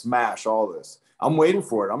gonna smash all this. I'm waiting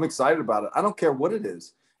for it. I'm excited about it. I don't care what it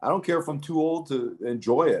is. I don't care if I'm too old to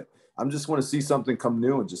enjoy it. I'm just want to see something come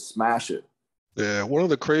new and just smash it. Yeah, one of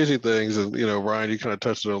the crazy things, and Ryan, you kind of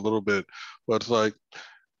touched it a little bit, but it's like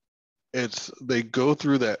they go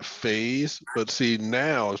through that phase, but see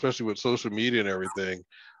now, especially with social media and everything,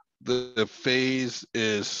 the phase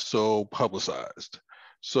is so publicized.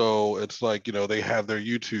 So it's like, they have their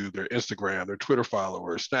YouTube, their Instagram, their Twitter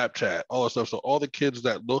followers, Snapchat, all that stuff. So all the kids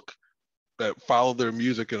that follow their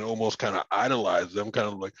music and almost kind of idolize them, kind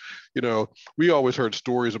of like, we always heard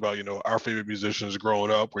stories about, our favorite musicians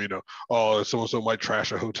growing up where, oh, so-and-so might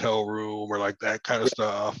trash a hotel room or like that kind of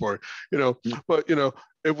stuff, or, but,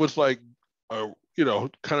 it was like,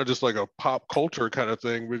 kind of just like a pop culture kind of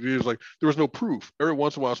thing. It was like, there was no proof. Every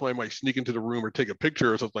once in a while, somebody might sneak into the room or take a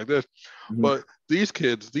picture or something like this. Mm-hmm. But these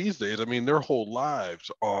kids these days, I mean, their whole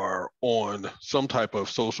lives are on some type of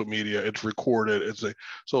social media. It's recorded.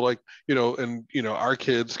 Our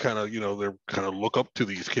kids kind of, they're kind of look up to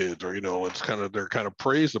these kids, or, it's kind of, they're kind of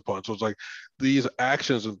praised upon. So it's like these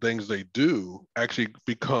actions and things they do actually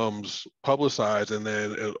becomes publicized, and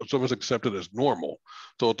then it's almost accepted as normal.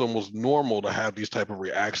 So it's almost normal to have these type of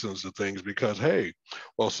reactions to things because, hey,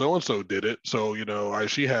 well, so-and-so did it. So,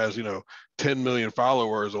 she has, 10 million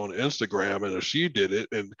followers on Instagram, and if she did it,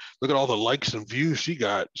 and look at all the likes and views she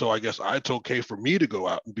got, so I guess it's okay for me to go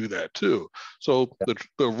out and do that too. So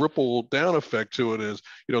the ripple down effect to it is,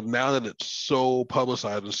 now that it's so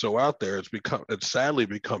publicized and so out there, it's sadly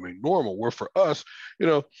becoming normal. Where for us,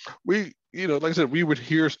 we, like I said, we would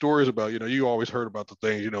hear stories about, you always heard about the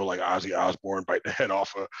things, like Ozzy Osbourne biting the head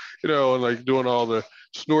off and like doing all the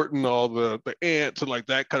snorting all the ants and like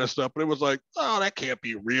that kind of stuff. But it was like, oh, that can't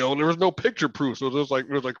be real. And there was no picture proof. So it was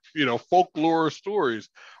like folklore stories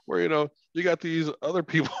where, you got these other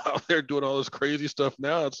people out there doing all this crazy stuff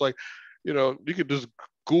now. It's like, you could just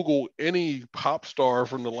Google any pop star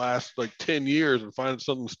from the last like 10 years and find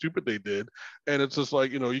something stupid they did. And it's just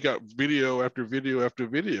like, you got video after video after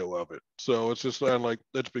video of it. So it's just kind of like,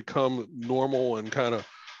 it's become normal and kind of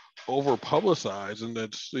over publicized, and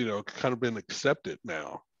that's, kind of been accepted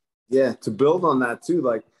now. Yeah. To build on that too,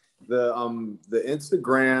 like the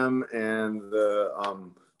Instagram and the,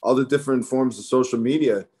 all the different forms of social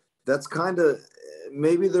media, that's kind of,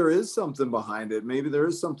 maybe there is something behind it. Maybe there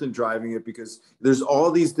is something driving it, because there's all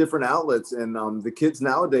these different outlets, and the kids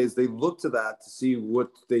nowadays, they look to that to see what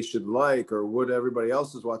they should like or what everybody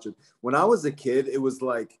else is watching. When I was a kid, it was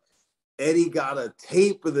like, Eddie got a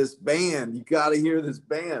tape of this band. You got to hear this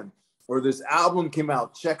band, or this album came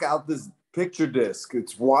out. Check out this picture disc.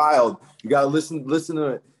 It's wild. You got to listen to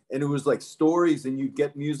it. And it was like stories, and you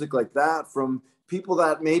get music like that from people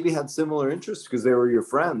that maybe had similar interests because they were your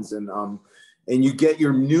friends. And you get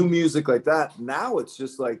your new music like that. Now it's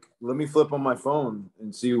just like, let me flip on my phone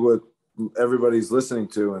and see what everybody's listening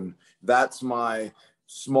to. And that's my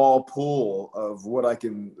small pool of what I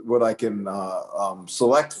can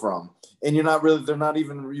select from. And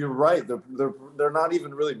you're right. They're not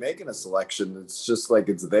even really making a selection. It's just like,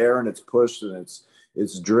 it's there and it's pushed and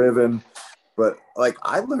it's driven. But like,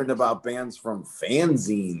 I learned about bands from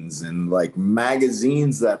fanzines and like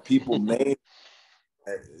magazines that people made.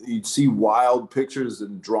 You'd see wild pictures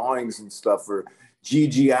and drawings and stuff, or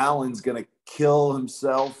Gigi Allen's gonna kill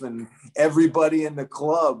himself and everybody in the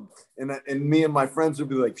club, and me and my friends would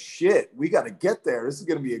be like, shit, we got to get there, this is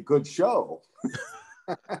gonna be a good show.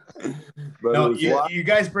 No, you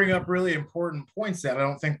guys bring up really important points that I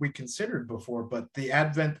don't think we considered before, but the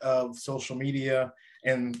advent of social media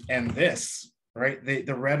and this, right,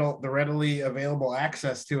 the readily available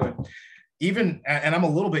access to it. Even, and I'm a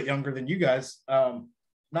little bit younger than you guys,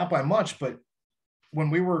 not by much, but when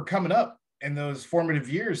we were coming up in those formative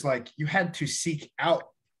years, like, you had to seek out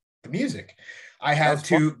the music. I had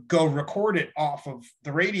to go record it off of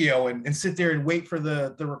the radio and sit there and wait for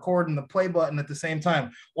the record and the play button at the same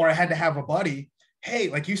time. Or I had to have a buddy, hey,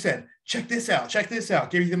 like you said, check this out,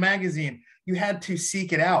 give you the magazine. You had to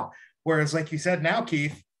seek it out. Whereas, like you said now,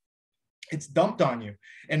 Keith, it's dumped on you.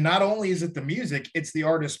 And not only is it the music, it's the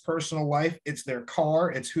artist's personal life, it's their car,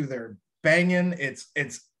 it's who they're banging, it's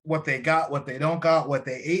what they got, what they don't got, what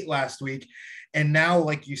they ate last week. And now,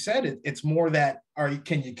 like you said, it's more that,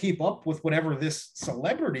 can you keep up with whatever this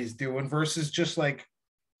celebrity's doing versus just like,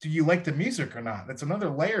 do you like the music or not? That's another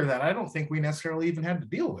layer that I don't think we necessarily even had to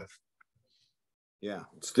deal with. Yeah,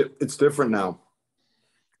 it's different now.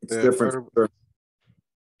 It's different.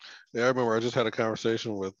 Yeah, I remember I just had a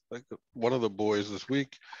conversation with like one of the boys this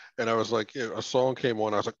week, and I was like, yeah, a song came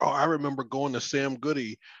on. I was like, oh, I remember going to Sam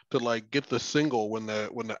Goody to like get the single when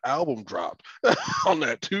the album dropped on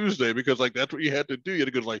that Tuesday, because like that's what you had to do. You had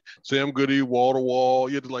to go to like Sam Goody, wall to wall.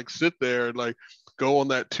 You had to like sit there and like go on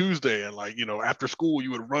that Tuesday, and like, you know, after school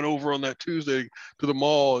you would run over on that Tuesday to the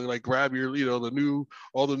mall and like grab your, you know,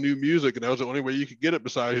 all the new music, and that was the only way you could get it,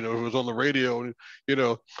 besides, you know, if it was on the radio, and you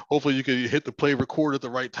know, hopefully you could hit the play record at the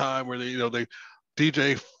right time where they, you know, they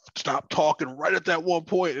DJ stopped talking right at that one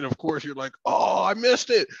point, and of course you're like, oh, I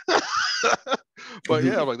missed it. But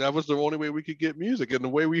yeah, like that was the only way we could get music, and the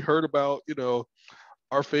way we heard about, you know,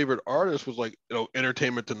 our favorite artists was like, you know,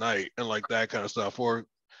 Entertainment Tonight and like that kind of stuff, or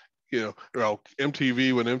you know,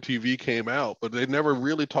 MTV when MTV came out, but they never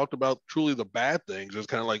really talked about truly the bad things. It's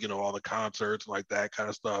kind of like, you know, all the concerts and like that kind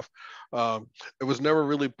of stuff. It was never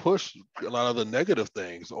really pushed a lot of the negative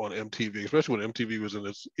things on MTV, especially when MTV was in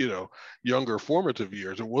its, you know, younger formative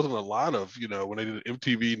years. It wasn't a lot of, you know, when they did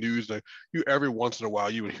MTV News, like you every once in a while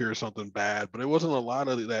you would hear something bad, but it wasn't a lot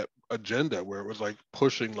of that agenda where it was like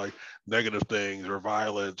pushing like negative things or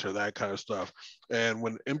violence or that kind of stuff. And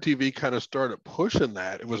when MTV kind of started pushing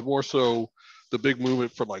that, it was more so the big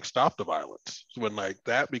movement for like Stop the Violence, when like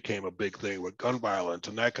that became a big thing with gun violence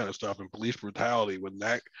and that kind of stuff, and police brutality, when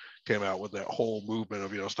that came out with that whole movement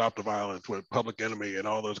of, you know, Stop the Violence with Public Enemy and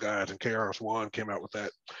all those guys, and KRS-One came out with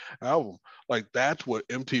that album. Like that's what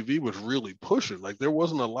MTV was really pushing. Like there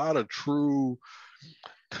wasn't a lot of true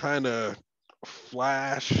kind of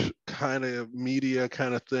flash kind of media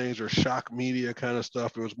kind of things or shock media kind of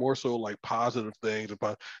stuff. It was more so like positive things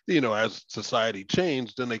about, you know, as society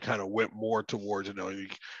changed, then they kind of went more towards, you know, you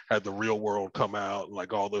had the Real World come out and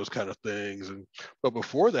like all those kind of things. And but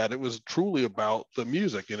before that, it was truly about the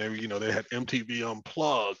music, and you know, they had MTV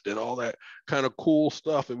Unplugged and all that kind of cool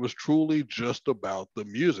stuff. It was truly just about the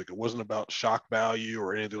music. It wasn't about shock value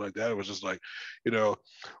or anything like that. It was just like, you know,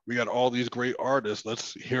 we got all these great artists,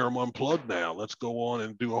 let's hear them unplugged now. Let's go on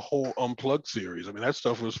and do a whole unplugged series. I mean, that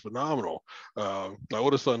stuff was phenomenal. My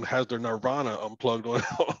oldest son has their Nirvana unplugged on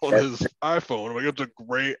his iPhone. I mean, it's a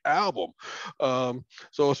great album.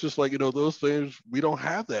 So it's just like, you know, those things, we don't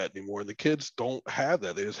have that anymore. The kids don't have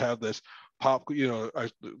that. They just have this pop, you know, I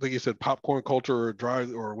think you said popcorn culture or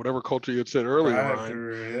drive or whatever culture you had said earlier,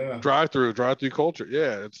 Ryan. Drive-through culture.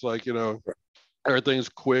 Yeah, it's like, you know, everything's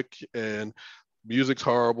quick and music's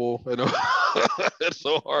horrible. I know. It's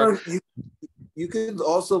so hard. You could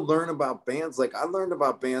also learn about bands. Like I learned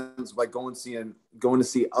about bands by going to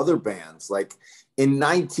see other bands. Like in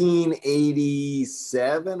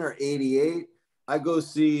 1987 or 88, I go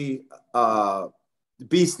see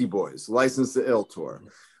Beastie Boys, License to Ill tour.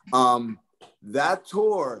 That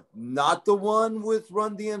tour, not the one with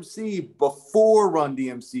Run DMC. Before Run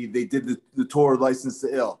DMC, they did the tour License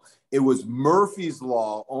to Ill. It was Murphy's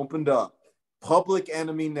Law opened up, Public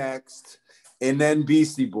Enemy next, and then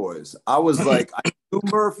Beastie Boys. I was like, I knew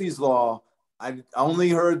Murphy's Law. I only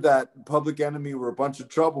heard that Public Enemy were a bunch of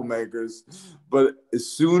troublemakers. But as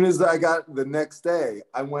soon as I got the next day,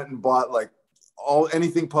 I went and bought like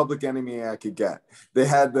anything Public Enemy I could get. They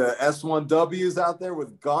had the S1Ws out there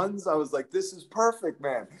with guns. I was like, this is perfect,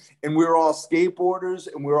 man. And we were all skateboarders,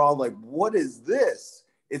 and we were all like, what is this?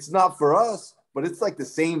 It's not for us, but it's like the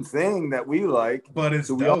same thing that we like. But it's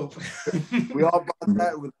so dope. We all bought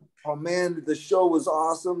that with, oh man, the show was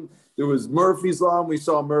awesome. There was Murphy's Law, and we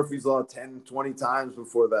saw Murphy's Law 10, 20 times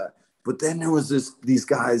before that. But then there was these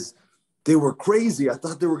guys, they were crazy. I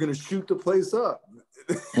thought they were going to shoot the place up.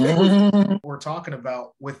 We're talking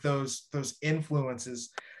about with those influences,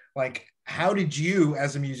 like how did you,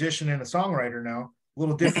 as a musician and a songwriter now, a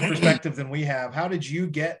little different perspective than we have, how did you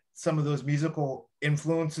get some of those musical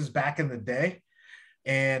influences back in the day,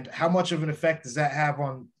 and how much of an effect does that have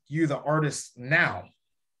on you, the artist, now?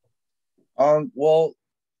 Well,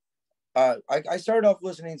 I started off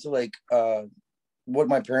listening to like what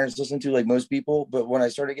my parents listened to, like most people, but when I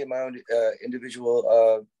started getting my own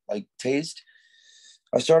individual like taste,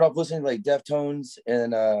 I started off listening to like Deftones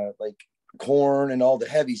and like Korn and all the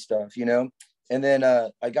heavy stuff, you know. And then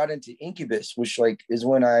I got into Incubus, which like is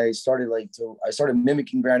when I started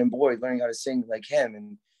mimicking Brandon Boyd, learning how to sing like him.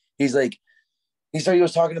 And he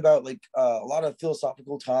was talking about like a lot of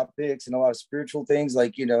philosophical topics and a lot of spiritual things,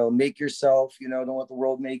 like, you know, make yourself, you know, don't let the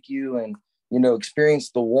world make you, and, you know,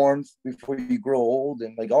 experience the warmth before you grow old,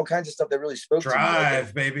 and like all kinds of stuff that really spoke to me.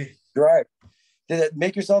 Drive, baby. Drive. That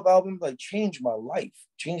Make Yourself album like changed my life.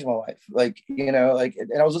 Like, you know, like,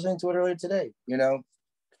 and I was listening to it earlier today, you know.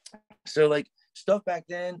 So like stuff back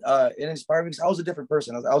then, it inspired me because I was a different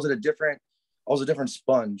person. I was at a different I was a different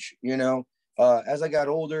sponge, you know. As I got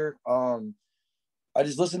older, I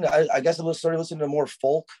just listened to, I guess I started listening to more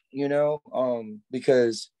folk, you know,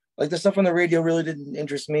 because like the stuff on the radio really didn't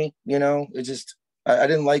interest me, you know. It just, I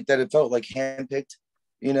didn't like that it felt like handpicked,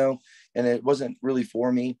 you know, and it wasn't really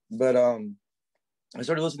for me. But I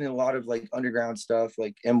started listening to a lot of like underground stuff,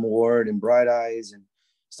 like M Ward and Bright Eyes and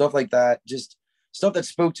stuff like that. Just stuff that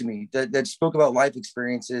spoke to me, that spoke about life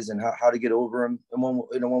experiences and how to get over them in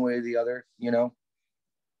one way or the other, you know.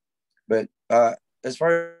 But as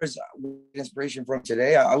far as inspiration from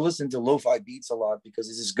today, I listen to lo-fi beats a lot because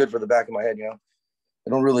it's just good for the back of my head, you know. I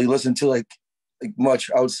don't really listen to like much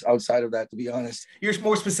outside of that, to be honest. You're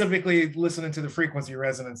more specifically listening to the frequency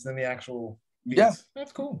resonance than the actual beats. Yeah,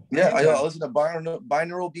 that's cool. Yeah, I listen to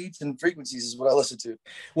binaural beats and frequencies is what I listen to.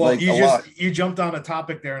 Well, like you jumped on a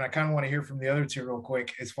topic there, and I kind of want to hear from the other two real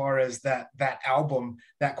quick as far as that album,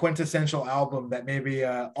 that quintessential album that maybe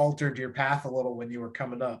altered your path a little when you were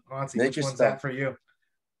coming up. Hontz, which one's that for you?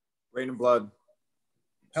 Rain and Blood.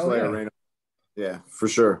 Hell Slayer, yeah. Rain. Yeah, for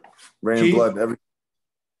sure. Rain and Blood.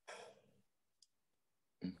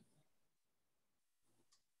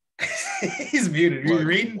 He's muted. Are you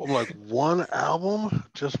reading? I'm like, one album?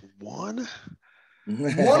 Just one?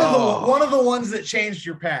 One of the ones that changed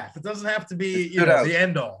your path. It doesn't have to be, you know, the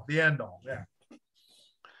end all. The end all. Yeah.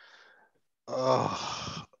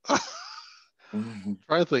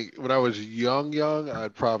 Trying to think. When I was young,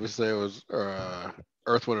 I'd probably say it was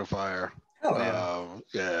Earth, Wind, and Fire. Hell yeah.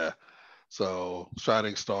 Yeah. So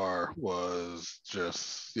Shining Star was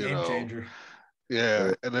just, you know, changer.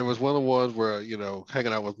 Yeah, and it was one of the ones where, you know,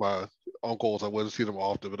 hanging out with my uncles, I wouldn't see them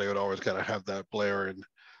often, but they would always kind of have that blaring.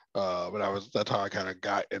 But that's how I kind of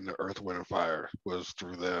got into Earth, Wind, and Fire, was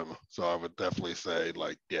through them. So I would definitely say,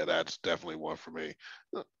 like, yeah, that's definitely one for me.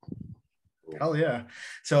 Hell yeah.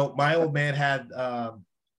 So my old man had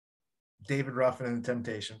David Ruffin and the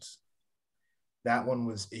Temptations. That one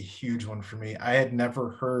was a huge one for me. I had never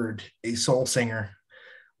heard a soul singer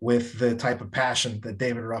with the type of passion that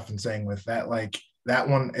David Ruffin sang with. That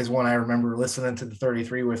one is one I remember listening to the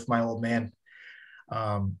 33 with my old man.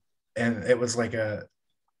 And it was like a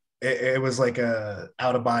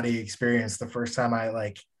out of body experience. The first time I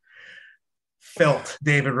like felt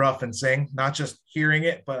David Ruffin sing, not just hearing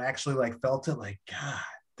it, but actually like felt it, like, God,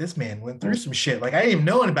 this man went through some shit. Like I didn't even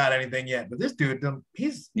know about anything yet, but this dude,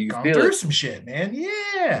 he's gone through some shit, man.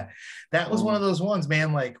 Yeah. That was one of those ones,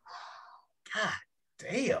 man. Like, God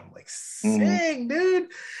damn, like sing, dude.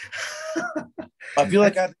 I feel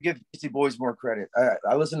like I have to give Beastie Boys more credit.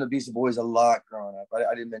 I listened to Beastie Boys a lot growing up.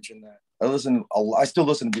 I didn't mention that. I still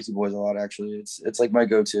listen to Beastie Boys a lot, actually. It's like my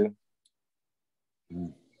go-to.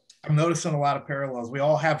 I'm noticing a lot of parallels. We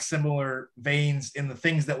all have similar veins in the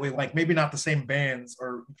things that we like. Maybe not the same bands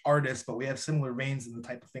or artists, but we have similar veins in the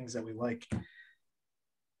type of things that we like.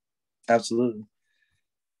 Absolutely.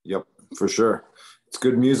 Yep, for sure. It's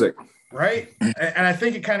good music. Right. And I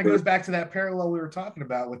think it kind of goes back to that parallel we were talking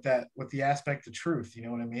about with the aspect of truth. You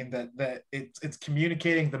know what I mean? That it's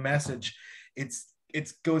communicating the message.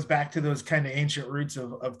 It goes back to those kind of ancient roots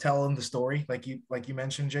of telling the story. Like you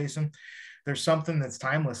mentioned, Jason, there's something that's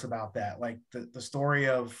timeless about that. Like the story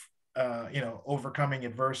of, overcoming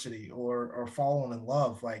adversity or falling in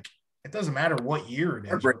love. Like it doesn't matter what year it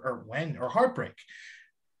is or when, or heartbreak.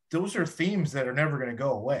 Those are themes that are never going to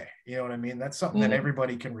go away. You know what I mean? That's something that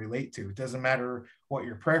everybody can relate to. It doesn't matter what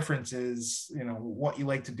your preference is, you know, what you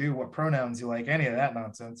like to do, what pronouns you like, any of that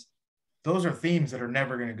nonsense. Those are themes that are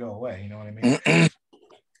never going to go away. You know what I mean?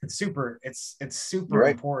 It's super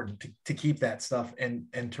important to keep that stuff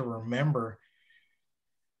and to remember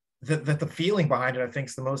that the feeling behind it, I think,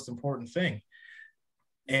 is the most important thing.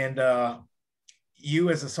 And you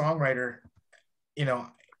as a songwriter, you know,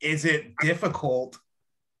 is it difficult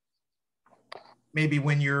maybe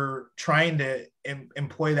when you're trying to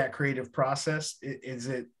employ that creative process? Is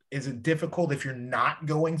it difficult if you're not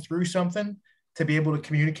going through something to be able to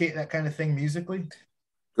communicate that kind of thing musically?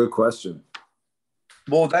 Good question.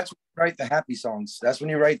 Well, that's when you write the happy songs. That's when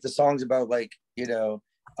you write the songs about, like, you know,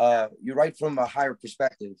 you write from a higher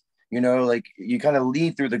perspective, you know, like you kind of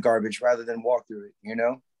lead through the garbage rather than walk through it, you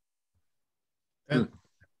know? And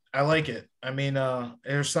I like it. I mean,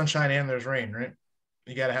 there's sunshine and there's rain, right?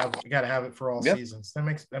 You gotta have it for all seasons.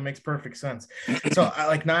 That makes perfect sense. So I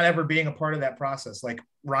like not ever being a part of that process. Like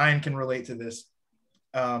Ryan can relate to this.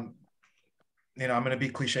 You know, I'm going to be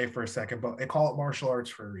cliche for a second, but they call it martial arts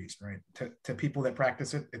for a reason, right? To people that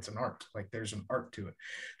practice it, it's an art. Like there's an art to it.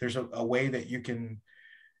 There's a way that you can,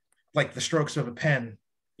 like the strokes of a pen,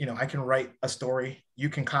 you know, I can write a story. You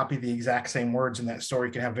can copy the exact same words, and that story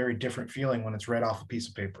can have very different feeling when it's read off a piece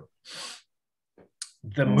of paper.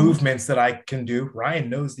 the movements that I can do. Ryan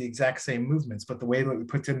knows the exact same movements, but the way that we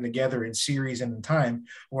put them together in series and in time,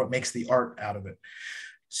 what makes the art out of it.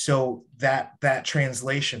 So that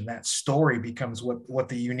translation, that story becomes what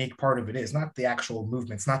the unique part of it is, not the actual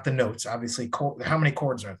movements, not the notes. Obviously, how many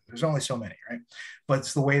chords are there? There's only so many, right? But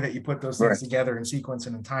it's the way that you put those things together in sequence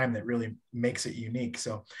and in time that really makes it unique.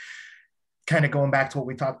 So kind of going back to what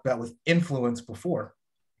we talked about with influence before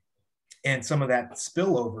and some of that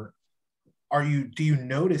spillover, do you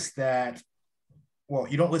notice that? Well,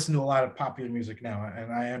 you don't listen to a lot of popular music now,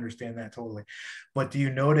 and I understand that totally. But do you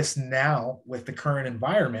notice now with the current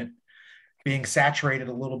environment being saturated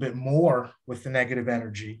a little bit more with the negative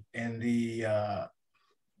energy and the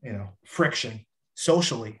friction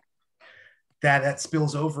socially, that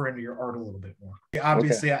spills over into your art a little bit more?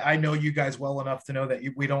 Obviously, I know you guys well enough to know that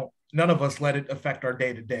none of us let it affect our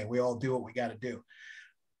day to day. We all do what we got to do.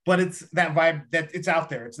 But it's that vibe that it's out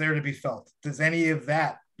there. It's there to be felt. Does any of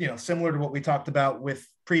that, similar to what we talked about with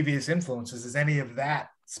previous influences, does any of that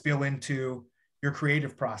spill into your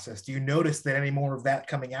creative process? Do you notice that any more of that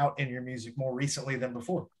coming out in your music more recently than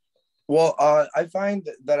before? Well, I find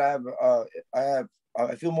that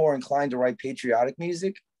I feel more inclined to write patriotic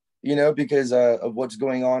music, because of what's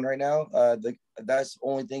going on right now. That's the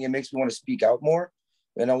only thing. It makes me want to speak out more,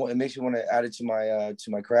 and it makes me want to add it to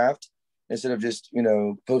my craft instead of just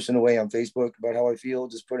posting away on Facebook about how I feel,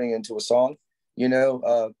 just putting it into a song. I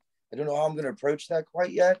don't know how I'm going to approach that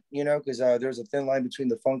quite yet, because there's a thin line between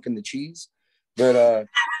the funk and the cheese. But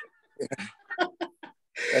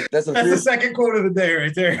that's the second quote of the day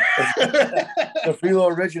right there. The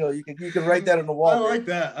Freelow original. You can write that on the wall. I like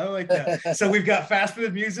that. So we've got fast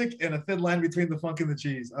food music and a thin line between the funk and the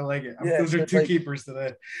cheese. I like it. Those are two keepers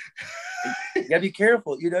today. You gotta be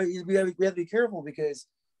careful. We have to be careful because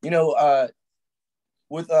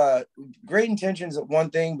with great intentions of one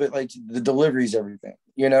thing, but like the delivery is everything,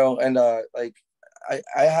 and I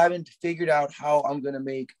haven't figured out how I'm gonna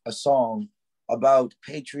make a song about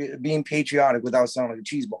being patriotic without sounding like a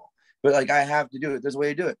cheese ball. But like I have to do it. There's a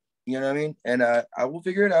way to do it. You know what I mean? And I will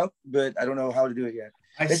figure it out, but I don't know how to do it yet.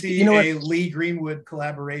 I see a Lee Greenwood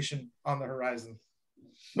collaboration on the horizon.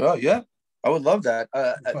 Oh yeah. I would love that.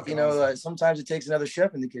 Awesome. Sometimes it takes another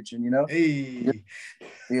chef in the kitchen, Hey.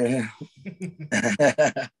 Yeah.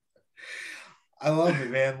 I love it,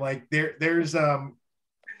 man. Like there's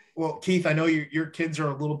well, Keith, I know your kids are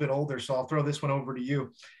a little bit older, so I'll throw this one over to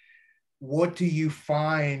you. What do you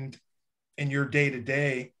find in your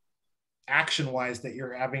day-to-day action-wise that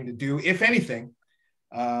you're having to do, if anything,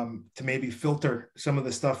 to maybe filter some of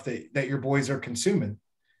the stuff that your boys are consuming?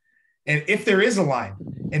 And if there is a line,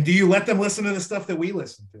 and do you let them listen to the stuff that we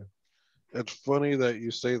listen to? It's funny that you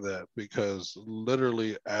say that because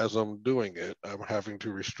literally as I'm doing it, I'm having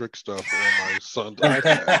to restrict stuff on my son's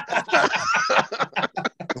iPad.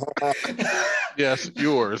 Yes,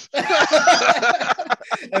 yours.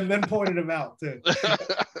 And then pointed him out too.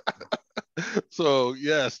 So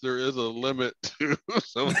yes, there is a limit to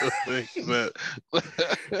some of the things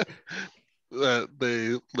that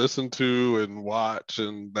they listen to and watch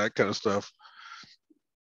and that kind of stuff.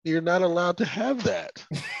 You're not allowed to have that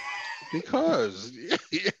because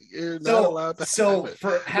you're not allowed to have it.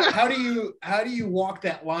 How do you walk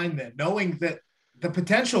that line then, knowing that the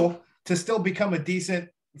potential to still become a decent,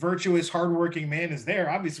 virtuous, hardworking man is there?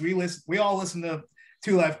 Obviously, we all listen to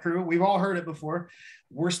Two Life Crew. We've all heard it before.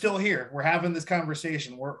 We're still here. We're having this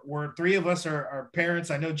conversation. We're three of us are parents.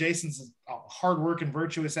 I know Jason's a hardworking,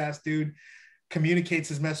 virtuous ass dude, communicates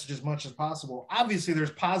his message as much as possible. Obviously,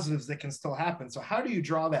 there's positives that can still happen. So how do you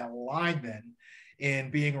draw that line then in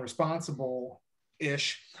being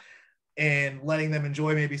responsible-ish and letting them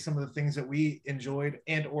enjoy maybe some of the things that we enjoyed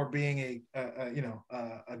and or being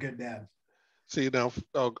a good dad? See, now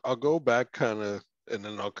I'll go back kind of, and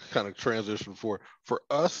then I'll kind of transition for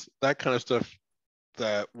us, that kind of stuff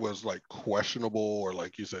that was like questionable, or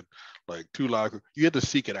like you said, like too loud, you had to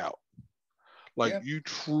seek it out. Like you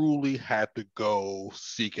truly had to go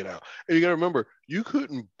seek it out. And you got to remember, you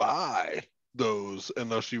couldn't buy those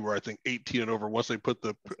unless you were, I think, 18 and over. Once they put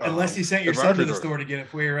the unless you sent your son to the store to get it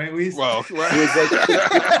for you, right? Well, right.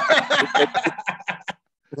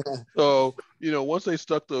 So once they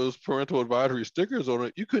stuck those parental advisory stickers on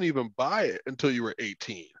it, you couldn't even buy it until you were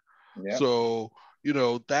 18. Yeah. So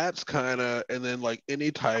that's kind of, and then like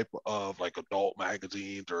any type of like adult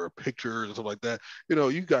magazines or pictures and stuff like that,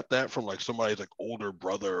 you got that from like somebody's like older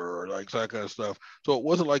brother or like that kind of stuff. So it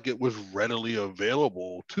wasn't like it was readily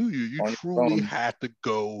available to you. You truly had to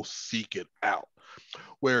go seek it out.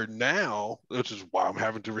 Where now, which is why I'm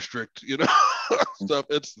having to restrict, stuff,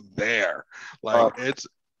 it's there. Like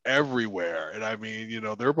everywhere. And I mean, you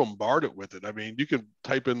know, they're bombarded with it. I mean, you can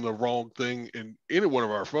type in the wrong thing in any one of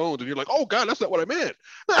our phones and you're like, oh God, that's not what I meant.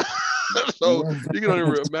 So you can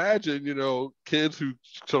only imagine, you know, kids who,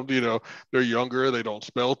 you know, they're younger, they don't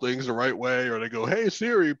spell things the right way, or they go, hey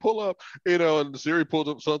Siri, pull up, you know, and Siri pulls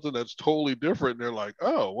up something that's totally different. And they're like,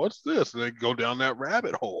 oh, what's this? And they go down that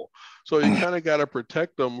rabbit hole. So you kind of got to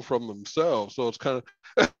protect them from themselves. So it's kind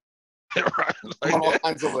of right, like, all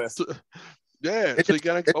kinds of lists. Yeah, so you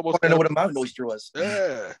gotta almost know what a mountain oyster was.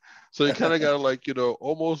 Yeah, so you kind of gotta, like, you know,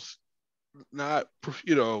 almost not,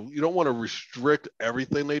 you know, you don't want to restrict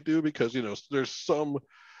everything they do, because, you know, there's some,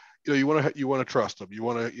 you know, you want to trust them, you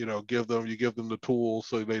want to, you know, give them the tools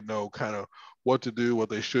so they know kind of what to do, what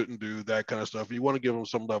they shouldn't do, that kind of stuff. You want to give them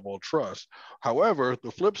some level of trust. However,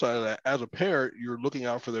 the flip side of that, as a parent, you're looking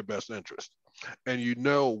out for their best interest, and you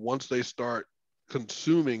know, once they start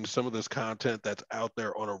consuming some of this content that's out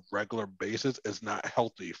there on a regular basis is not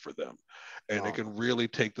healthy for them, and it can really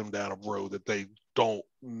take them down a road that they don't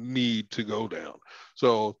need to go down.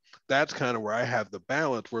 So that's kind of where I have the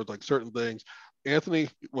balance, where like certain things, Anthony,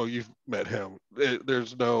 well, you've met him.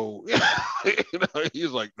 There's no, you know, he's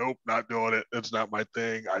like, nope, not doing it. It's not my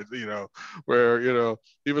thing. You know, where, you know,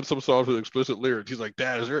 even some songs with explicit lyrics, he's like,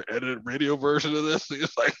 Dad, is there an edited radio version of this?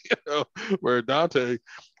 He's like, you know, where Dante,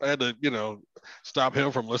 I had to, you know, stop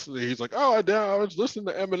him from listening. He's like, oh, I was listening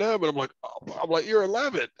to Eminem, and I'm like, you're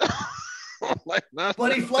 11. Like,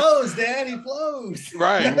 but he flows, Dad. He flows.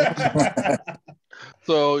 Right.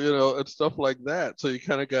 So, you know, it's stuff like that. So you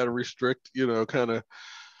kind of got to restrict, you know, kind of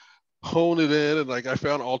hone it in. And like I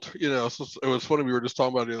found you know, so it was funny, we were just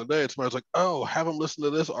talking about it the other day. It's like, oh, have him listen to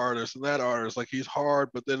this artist and that artist. Like, he's hard,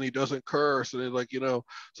 but then he doesn't curse. And it's like, you know,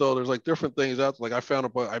 so there's like different things out there. Like I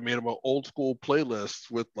made him an old school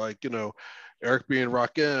playlist with, like, you know, Eric B. and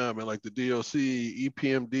Rakim and like the DOC,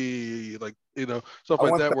 EPMD, like, you know, stuff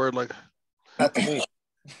like that, where like that's me.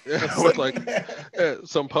 Yeah, with like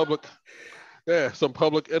some public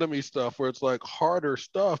enemy stuff, where it's like harder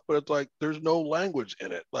stuff, but it's like there's no language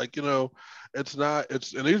in it. Like, you know, and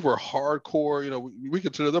these were hardcore, you know, we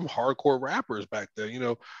consider them hardcore rappers back then. You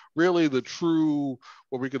know, really the true,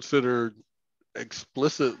 what we consider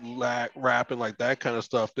explicit rap and like that kind of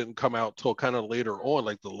stuff didn't come out till kind of later on,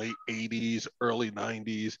 like the late 80s, early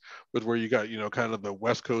 90s, was where you got, you know, kind of the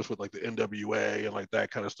West Coast with like the NWA and like that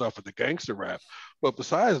kind of stuff with the gangster rap. But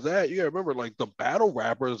besides that, you gotta remember, like the battle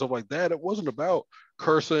rappers and stuff like that, it wasn't about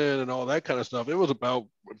cursing and all that kind of stuff. It was about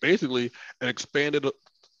basically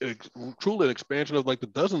truly an expansion of like the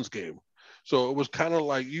Dozens game. So it was kind of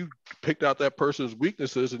like you picked out that person's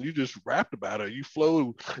weaknesses and you just rapped about it. You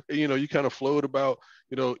flowed, you know, you kind of flowed about,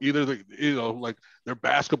 you know, either the, you know, like their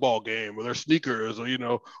basketball game or their sneakers, or, you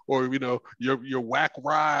know, your whack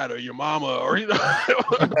ride or your mama, or, you know,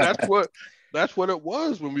 that's what it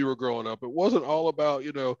was when we were growing up. It wasn't all about,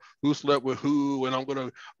 you know, who slept with who, and I'm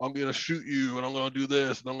gonna shoot you, and I'm gonna do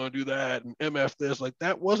this, and I'm gonna do that, and MF this. Like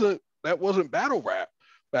that wasn't battle rap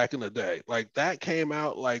back in the day. Like that came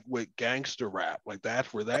out like with gangster rap. Like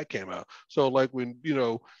that's where that came out. So like when, you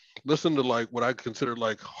know, listen to like what I consider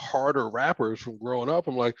like harder rappers from growing up,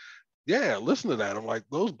 I'm like, yeah, listen to that. I'm like,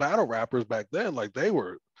 those battle rappers back then, like they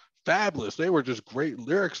were fabulous. They were just great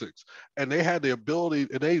lyricists, and they had the ability,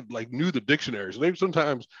 and they like knew the dictionaries. They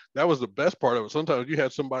sometimes, that was the best part of it. Sometimes you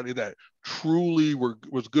had somebody that truly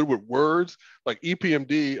was good with words, like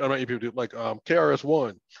EPMD, not EPMD, like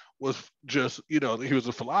KRS-One was just, you know, he was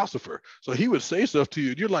a philosopher. So he would say stuff to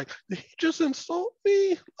you and you're like, did he just insult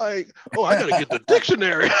me? Like, oh, I gotta get the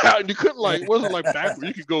dictionary out. And you couldn't, like, it wasn't like back where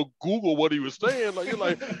you could go Google what he was saying. Like, you're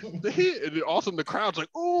like, did he? And also the crowd's like,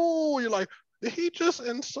 oh, you're like, did he just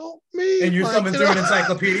insult me? And you're like, thumbing through an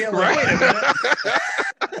encyclopedia, like, right?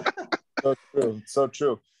 So true. So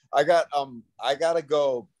true. I gotta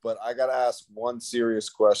go, but I gotta ask one serious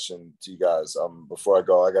question to you guys. Before I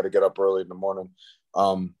go, I gotta get up early in the morning.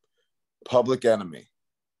 Public Enemy.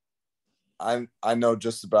 I know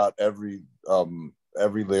just about every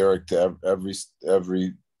lyric to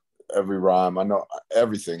every rhyme. I know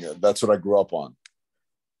everything. That's what I grew up on.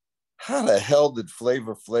 How the hell did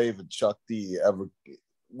Flavor Flav and Chuck D ever?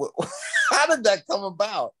 How did that come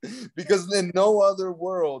about? Because in no other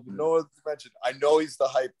world, no other dimension, I know he's the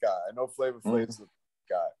hype guy. I know Flavor Flav's the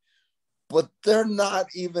guy, but they're not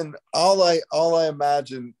even. All I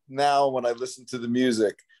imagine now when I listen to the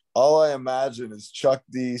music, all I imagine is Chuck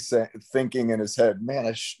D thinking in his head, "Man,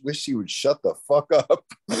 I wish he would shut the fuck up."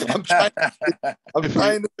 I'm trying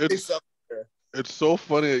to say something here. It's so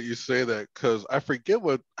funny that you say that, because I forget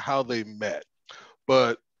how they met,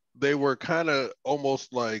 but they were kind of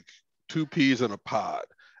almost like two peas in a pod.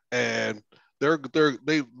 And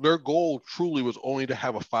their goal truly was only to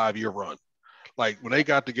have a 5-year run. Like when they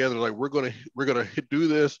got together, like we're gonna do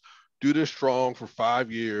this strong for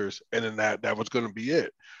 5 years, and then that was gonna be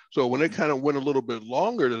it. So when they kind of went a little bit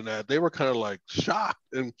longer than that, they were kind of like shocked,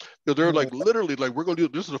 and they're like literally like, we're gonna do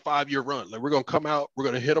this is a 5-year run. Like we're gonna come out, we're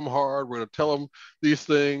gonna hit them hard, we're gonna tell them these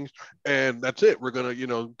things, and that's it. We're gonna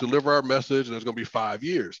deliver our message, and it's gonna be 5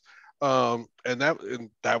 years. And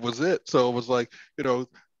that was it. So it was like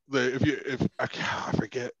if I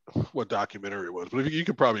forget what documentary it was, but if you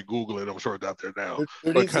could probably Google it, I'm sure it's out there now.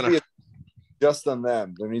 There needs to be just on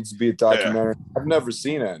them. There needs to be a documentary. Yeah. I've never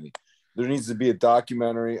seen any. There needs to be a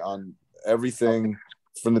documentary on everything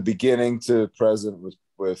from the beginning to present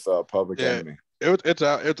with Public Enemy. It's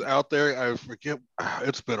out there. I forget.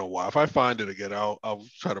 It's been a while. If I find it again, I'll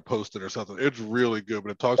try to post it or something. It's really good,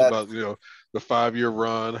 but it talks about the 5-year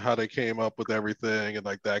run, how they came up with everything, and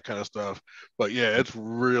like that kind of stuff. But yeah, it's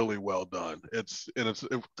really well done.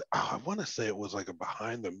 I want to say it was like a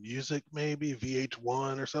Behind the Music, maybe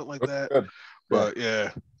VH1 or something like that. Good. But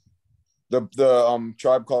yeah. The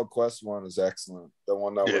Tribe Called Quest one is excellent. The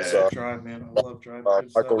one that was Tribe, man. I love Tribe.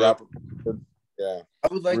 Michael Rapper. Yeah, I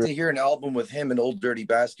would like to hear an album with him and Old Dirty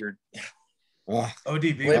Bastard.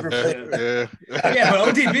 ODB. Yeah,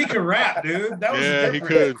 but ODB could rap, dude. That was different. He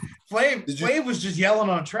could. Flav was just yelling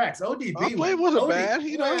on tracks. ODB. Flav wasn't bad.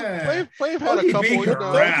 Flav had ODB a couple. Could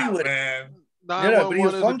rap, man. But he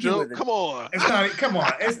was funky with it. Come on.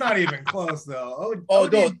 It's not even close though. No,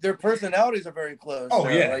 their personalities are very close. Oh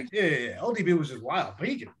yeah. ODB was just wild, but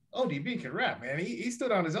ODB can rap, man. He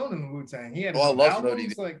stood on his own in the Wu-Tang. He had I love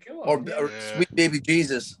ODB. Like, come on, or Sweet Baby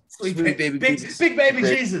Jesus. Sweet Baby Jesus. Big Baby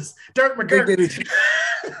Jesus. Dirk McGurk.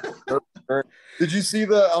 Did you see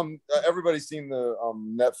the everybody's seen the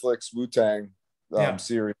Netflix Wu-Tang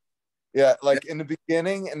series? Yeah, like in the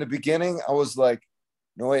beginning, I was like,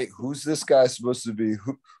 no, wait, who's this guy supposed to be?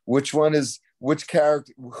 Which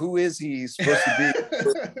character? Who is he supposed to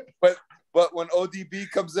be? But when ODB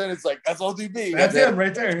comes in, it's like, that's ODB. That's him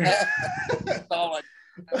right there. All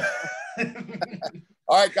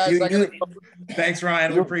right, guys. Thanks,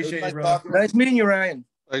 Ryan. We appreciate you, bro. Nice meeting you, Ryan.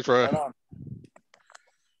 Thanks, Ryan.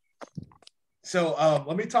 So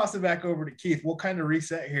let me toss it back over to Keith. We'll kind of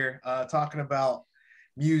reset here, talking about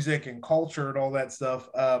music and culture and all that stuff.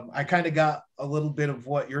 I kind of got a little bit of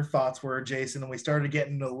what your thoughts were, Jason, and we started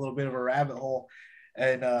getting into a little bit of a rabbit hole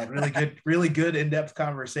and really good in-depth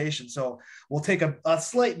conversation. So we'll take a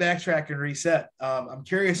slight backtrack and reset. I'm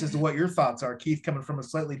curious as to what your thoughts are, Keith, coming from a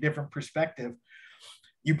slightly different perspective.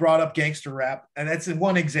 You brought up gangster rap, and that's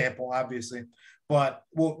one example, obviously, but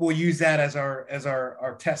we'll use that as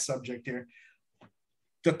our test subject here.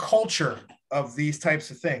 The culture of these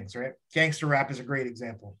types of things, right? Gangster rap is a great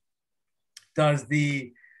example. Does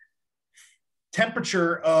the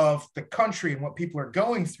temperature of the country and what people are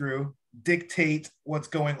going through dictate what's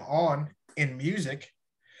going on in music,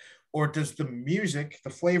 or does the music, the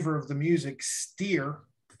flavor of the music, steer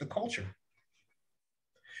the culture?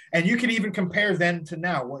 And you can even compare then to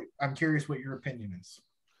now. I'm curious what your opinion is.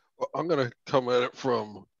 Well, I'm going to come at it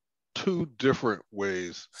from two different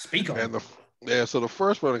ways. Speak on it. So the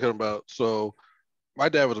first one I come about, so my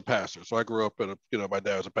dad was a pastor. So I grew up my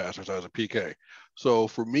dad was a pastor, so I was a PK. So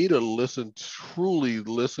for me to truly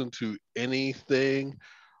listen to anything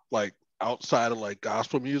like outside of like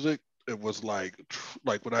gospel music, it was like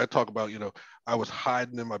when I talk about, I was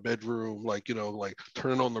hiding in my bedroom, like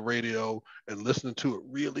turning on the radio and listening to it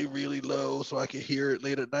really, really low so I could hear it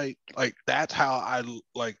late at night. Like that's how I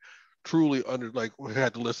truly we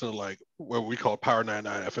had to listen to what we call Power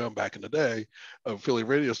 99 FM back in the day, a Philly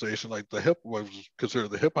radio station, like was considered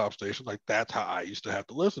the hip hop station. Like that's how I used to have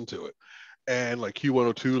to listen to it. And like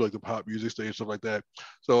Q102, like the pop music station, stuff like that.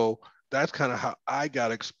 So that's kind of how I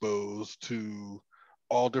got exposed to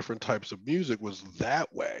all different types of music, was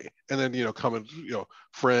that way. And then, coming,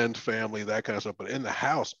 friends, family, that kind of stuff. But in the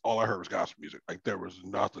house, all I heard was gospel music. Like there was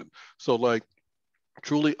nothing. So like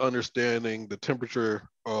truly understanding the temperature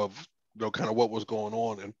of, kind of what was going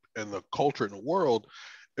on and the culture in the world,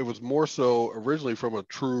 it was more so originally from a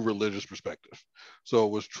true religious perspective. So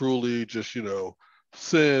it was truly just,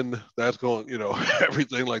 sin, that's going,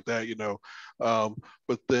 everything like that,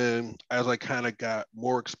 but then as I kind of got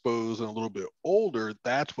more exposed and a little bit older,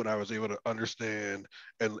 that's when I was able to understand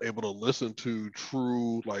and able to listen to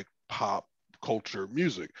true like pop culture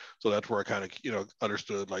music. So that's where I kind of,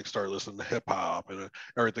 understood, started listening to hip hop and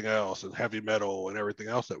everything else and heavy metal and everything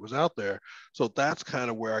else that was out there. So that's kind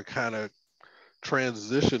of where I kind of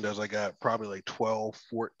transitioned as I got probably like 12,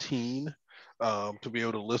 14, to be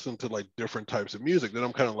able to listen to like different types of music. Then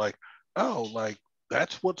I'm kind of like, oh, like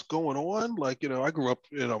that's what's going on. Like, I grew up,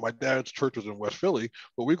 my dad's church was in West Philly,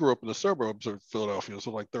 but we grew up in the suburbs of Philadelphia,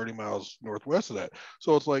 so like 30 miles northwest of that.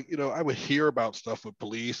 So it's like, I would hear about stuff with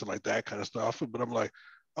police and like that kind of stuff, but I'm like,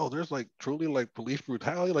 oh, there's like truly like police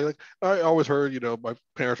brutality. Like I always heard, my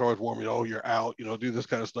parents always warned me, oh, you're out, do this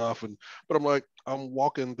kind of stuff. But I'm like, I'm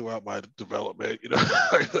walking throughout my development,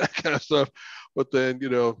 like that kind of stuff. But then,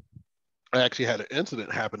 I actually had an incident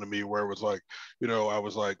happen to me where it was like, I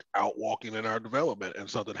was like out walking in our development and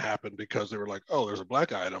something happened because they were like, oh, there's a black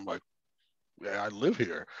guy. And I'm like, yeah, I live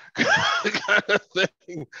here kind of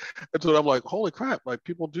thing. And so I'm like, holy crap, like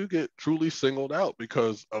people do get truly singled out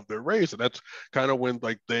because of their race. And that's kind of when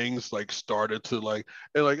like things like started to like,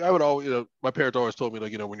 and like I would always, my parents always told me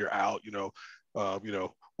like, when you're out,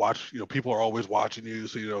 watch, people are always watching you.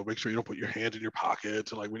 So, make sure you don't put your hands in your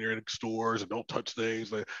pockets and like when you're in stores and don't touch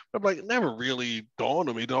things. Like, I'm like, it never really dawned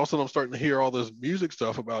on me. Then all of a sudden I'm starting to hear all this music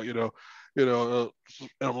stuff about, and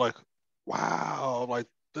I'm like, wow, like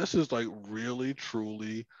this is like really,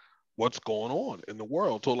 truly what's going on in the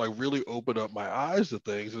world. So like really open up my eyes to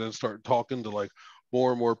things and then start talking to like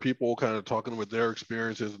more and more people, kind of talking with their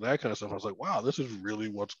experiences and that kind of stuff. I was like, wow, this is really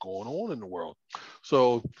what's going on in the world.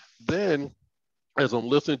 So then as I'm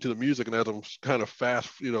listening to the music and as I'm kind of fast,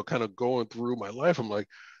 kind of going through my life, I'm like,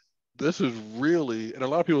 this is really, and a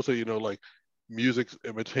lot of people say, like music's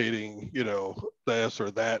imitating, this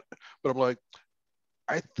or that. But I'm like,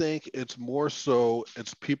 I think it's more so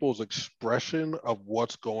it's people's expression of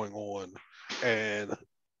what's going on. And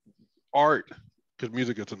art, because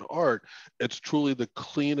music is an art, it's truly the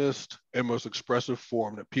cleanest and most expressive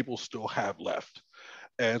form that people still have left.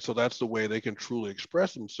 And so that's the way they can truly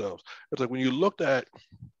express themselves. It's like when you looked at,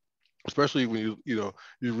 especially when you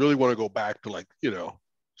really want to go back to like,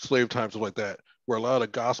 slave times and like that, where a lot of the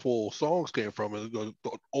gospel songs came from, and the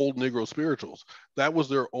old Negro spirituals, that was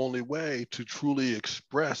their only way to truly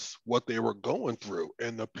express what they were going through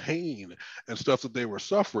and the pain and stuff that they were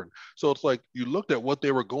suffering. So it's like you looked at what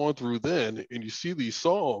they were going through then, and you see these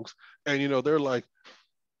songs, and they're like,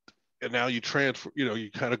 and now you transfer, you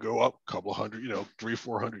kind of go up a couple hundred,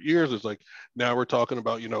 300-400 years. It's like now we're talking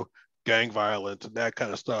about, gang violence and that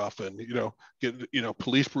kind of stuff, and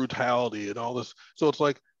police brutality and all this. So it's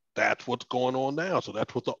like that's what's going on now. So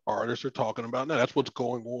that's what the artists are talking about now. That's what's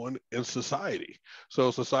going on in society. So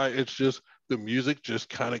society, it's just the music just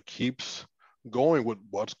kind of keeps going with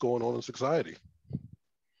what's going on in society.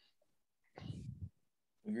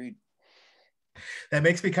 Agreed. That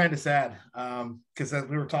makes me kind of sad, because as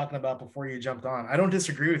we were talking about before you jumped on, I don't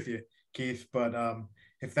disagree with you, Keith, but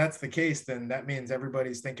if that's the case, then that means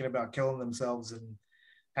everybody's thinking about killing themselves and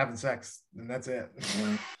having sex, and that's it.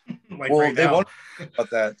 Like, well, right they want about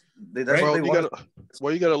that. That's right? What they want.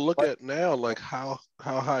 Well, you got to look at now, like how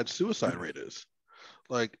high suicide rate is.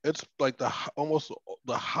 Like it's like almost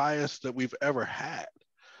the highest that we've ever had.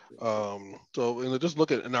 So, and just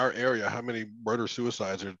look at in our area how many murder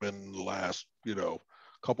suicides there's been in the last,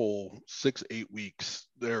 couple 6-8 weeks.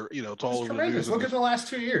 There, it's all over the news. Look at the last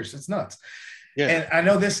 2 years. It's nuts. Yeah. And I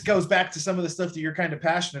know this goes back to some of the stuff that you're kind of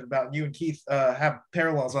passionate about. And you and Keith have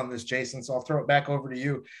parallels on this, Jason. So I'll throw it back over to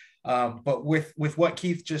you. But with what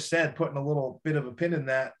Keith just said, putting a little bit of a pin in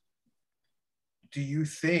that, do you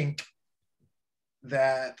think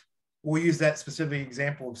that we'll use that specific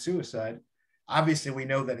example of suicide? Obviously, we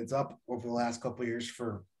know that it's up over the last couple of years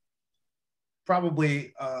for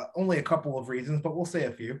probably only a couple of reasons, but we'll say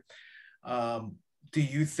a few. Do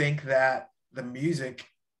you think that the music,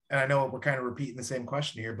 and I know we're kind of repeating the same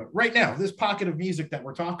question here, but right now, this pocket of music that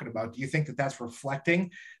we're talking about, do you think that that's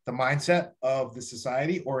reflecting the mindset of the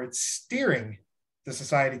society, or it's steering the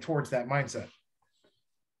society towards that mindset?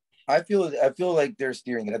 I feel like they're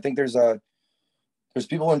steering it. I think there's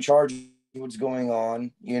people in charge what's going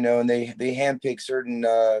on, and they handpick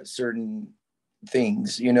certain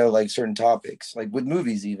things, like certain topics, like with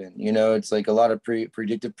movies even, it's like a lot of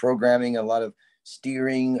predictive programming, a lot of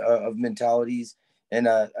steering of mentalities. And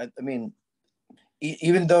I mean,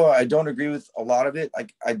 even though I don't agree with a lot of it,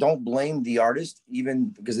 like I don't blame the artist,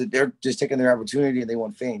 even because they're just taking their opportunity and they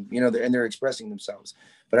want fame, and they're expressing themselves.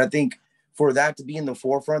 But I think for that to be in the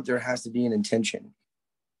forefront, there has to be an intention,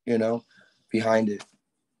 behind it.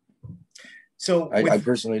 So I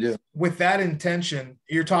personally do. With that intention,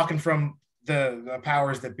 you're talking from the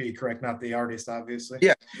powers that be, correct? Not the artist, obviously.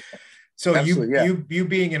 Yeah. So you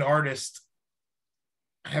being an artist,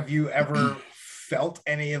 have you ever felt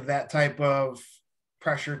any of that type of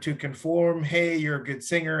pressure to conform? Hey, you're a good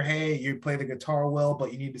singer. Hey, you play the guitar well,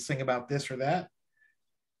 but you need to sing about this or that.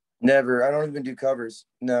 Never. I don't even do covers.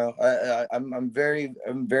 No, I'm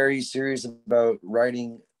very serious about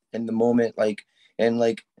writing in the moment,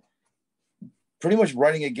 pretty much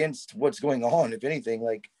running against what's going on. If anything,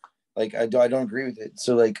 I don't agree with it.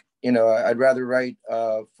 So like, you know, I'd rather write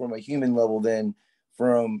from a human level than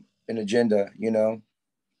from an agenda, you know.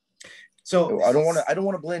 So I don't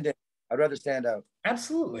want to blend in. I'd rather stand out.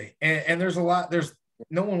 Absolutely. And there's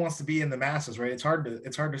no one wants to be in the masses, right? It's hard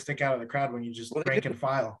to stick out of the crowd when you just rank and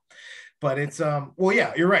file. But it's well,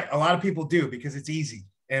 yeah, you're right. A lot of people do because it's easy.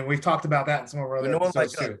 And we've talked about that in some of our other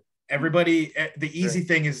episodes too. Everybody, the easy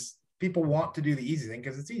thing is people want to do the easy thing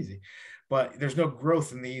because it's easy. But there's no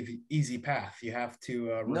growth in the easy path. You have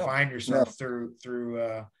to refine yourself through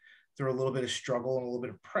a little bit of struggle and a little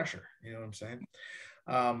bit of pressure. You know what I'm saying?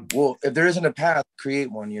 Well, if there isn't a path,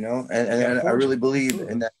 create one, you know, and I really believe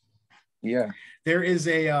in that. Yeah. There is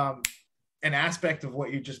an aspect of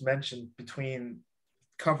what you just mentioned between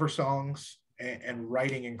cover songs and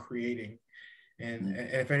writing and creating. And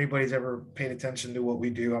if anybody's ever paid attention to what we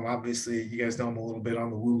do, I'm obviously, you guys know I'm a little bit on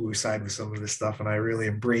the woo-woo side with some of this stuff, and I really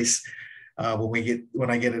embrace when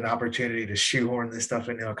I get an opportunity to shoehorn this stuff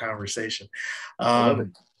into a conversation.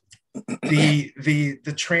 The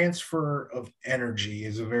transfer of energy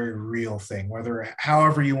is a very real thing,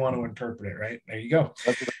 however you want to interpret it, right? There you go.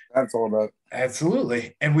 That's what that's all about.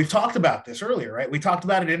 Absolutely. And we've talked about this earlier, right? We talked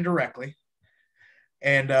about it indirectly.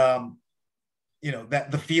 And you know, that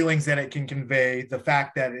the feelings that it can convey, the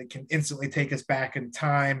fact that it can instantly take us back in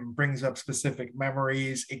time, brings up specific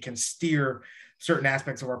memories, it can steer certain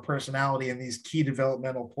aspects of our personality and these key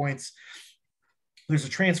developmental points. There's a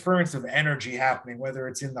transference of energy happening, whether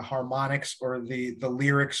it's in the harmonics or the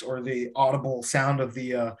lyrics or the audible sound of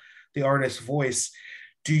the artist's voice.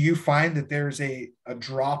 Do you find that there's a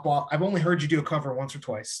drop off? I've only heard you do a cover once or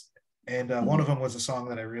twice, and one of them was a song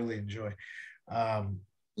that I really enjoy.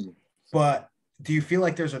 But do you feel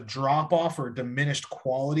like there's a drop off or diminished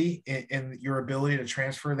quality in your ability to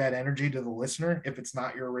transfer that energy to the listener if it's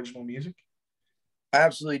not your original music? I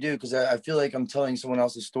absolutely do, because I feel like I'm telling someone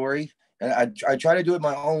else's story, and I try to do it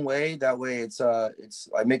my own way. That way, it's I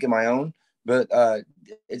make it my own, but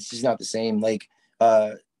it's just not the same. Like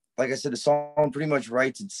I said, the song pretty much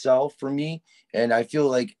writes itself for me, and I feel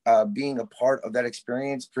like being a part of that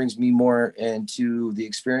experience brings me more into the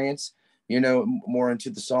experience, you know, more into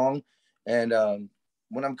the song. And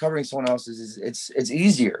when I'm covering someone else's, it's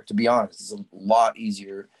easier, to be honest. It's a lot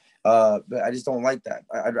easier. But I just don't like that.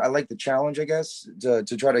 I like the challenge, I guess, to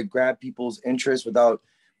try to grab people's interest without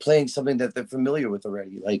playing something that they're familiar with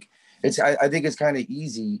already. Like I think it's kind of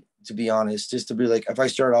easy, to be honest, just to be like, if I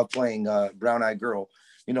start off playing Brown Eyed Girl,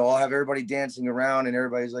 you know, I'll have everybody dancing around and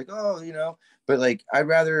everybody's like, oh, you know, but like, I'd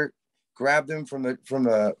rather grab them from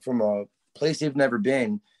a place they've never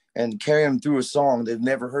been and carry them through a song they've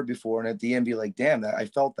never heard before. And at the end be like, damn, that I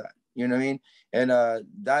felt that, you know what I mean? And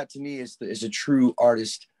that to me is a true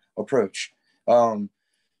artist approach.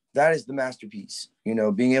 That is the masterpiece, you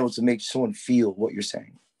know, being able to make someone feel what you're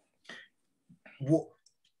saying. Well,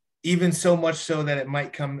 even so much so that it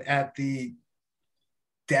might come at the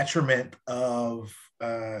detriment of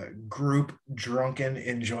group drunken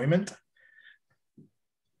enjoyment.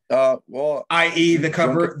 Well, i.e. the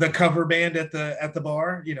cover band at the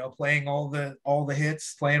bar, you know, playing all the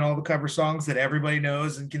hits, playing all the cover songs that everybody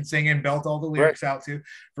knows and can sing and belt all the lyrics out to,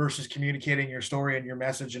 versus communicating your story and your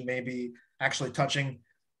message and maybe actually touching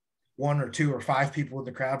one or two or five people in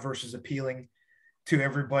the crowd versus appealing to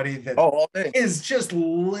everybody that is just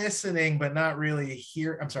listening but not really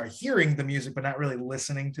hearing the music but not really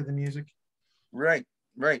listening to the music. Right.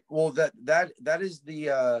 Well, that is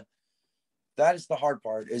the hard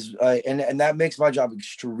part, is and that makes my job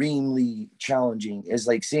extremely challenging, is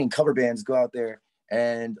like seeing cover bands go out there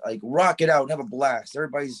and like rock it out and have a blast.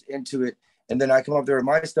 Everybody's into it. And then I come up there with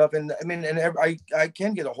my stuff. And I mean, I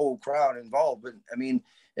can get a whole crowd involved, but I mean,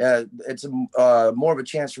 it's more of a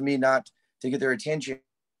chance for me not to get their attention.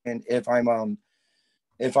 And if I'm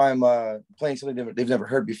playing something they've never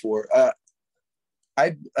heard before,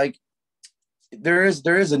 there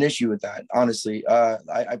is an issue with that. Honestly,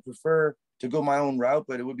 I prefer to go my own route,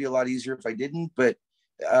 but it would be a lot easier if I didn't. But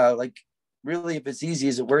like, really, if it's easy,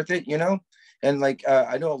 is it worth it? You know? And like,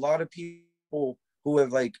 I know a lot of people who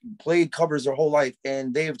have like played covers their whole life,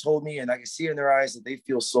 and they have told me, and I can see in their eyes that they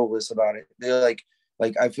feel soulless about it. They're like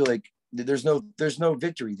I feel like there's no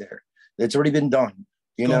victory there. It's already been done.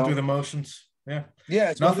 You know, through the motions. Yeah.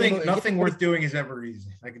 Nothing worth doing is ever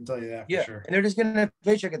easy. I can tell you that for sure. And they're just getting a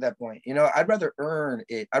paycheck at that point. You know, I'd rather earn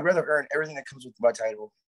it. I'd rather earn everything that comes with my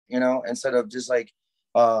title, you know, instead of just like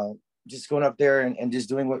just going up there and just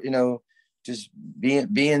doing what, you know, just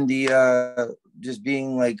being the just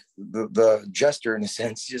being like the jester in a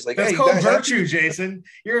sense. Just like, that's hey, called you guys virtue, Jason.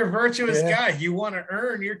 You're a virtuous guy. You want to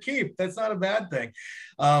earn your keep. That's not a bad thing.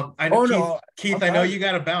 I know, Keith, I know you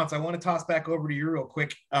got to bounce. I want to toss back over to you real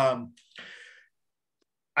quick.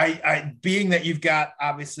 I being that you've got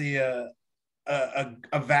obviously a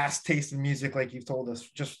vast taste in music, like you've told us,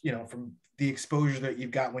 just, you know, from the exposure that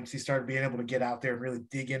you've got once you started being able to get out there and really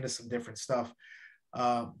dig into some different stuff.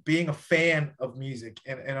 Being a fan of music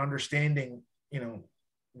and understanding, you know,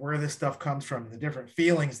 where this stuff comes from, the different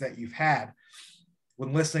feelings that you've had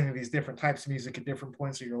when listening to these different types of music at different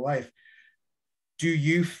points of your life, do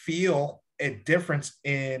you feel a difference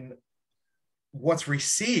in what's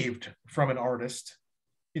received from an artist?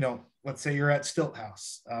 You know, let's say you're at Stilt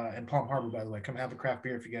House in Palm Harbor, by the way. Come have a craft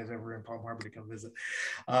beer if you guys ever in Palm Harbor to come visit.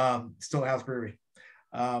 Stilt House Brewery.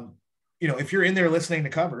 You know, if you're in there listening to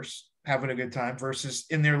covers, having a good time, versus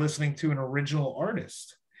in there listening to an original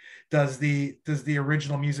artist, does the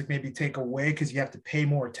original music maybe take away because you have to pay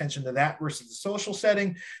more attention to that versus the social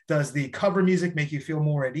setting? Does the cover music make you feel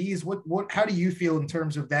more at ease? How do you feel in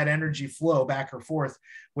terms of that energy flow back or forth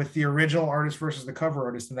with the original artist versus the cover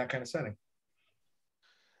artist in that kind of setting?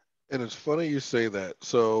 And it's funny you say that.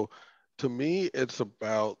 So to me, it's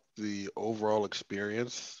about the overall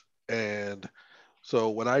experience. And so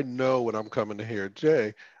when I'm coming to hear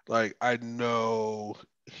Jay, like I know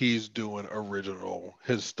he's doing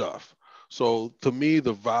his stuff. So to me,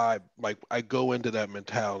 the vibe, like I go into that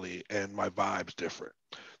mentality and my vibe's different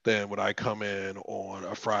than when I come in on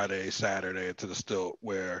a Friday, Saturday to the Stilt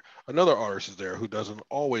where another artist is there who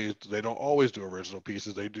they don't always do original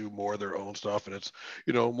pieces. They do more of their own stuff, and it's,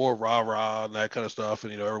 you know, more rah-rah and that kind of stuff.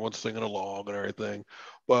 And, you know, everyone's singing along and everything.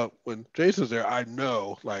 But when Jason's there, I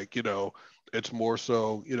know, like, you know, it's more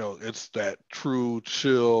so, you know, it's that true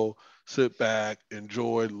chill, sit back,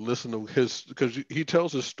 enjoy, listen to because he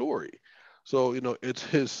tells his story. So, you know, it's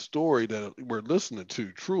his story that we're listening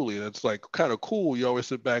to truly. And it's like kind of cool. You always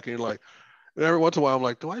sit back and you're like, and every once in a while I'm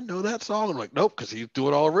like, do I know that song? I'm like, nope, because he's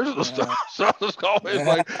doing all original stuff. So it's always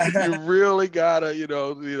like, you really gotta, you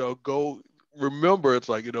know, go remember. It's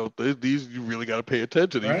like, you know, these you really gotta pay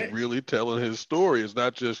attention. Right? He's really telling his story. It's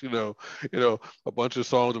not just, you know, a bunch of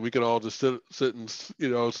songs that we can all just sit and, you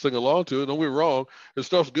know, sing along to. Don't get me wrong, his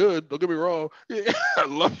stuff's good. Don't get me wrong. I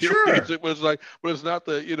love your music, but it's like, but it's not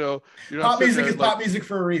the, you know, you're not pop music is like, pop music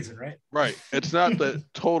for a reason, right? Right. It's not the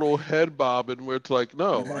total head bobbing where it's like,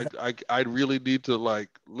 no, I really need to like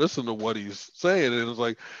listen to what he's saying. And it's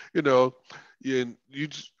like, you know, you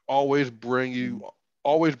just always bring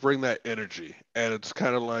that energy. And it's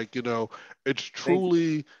kind of like, you know, it's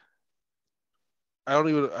truly, I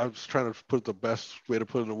was trying to put the best way to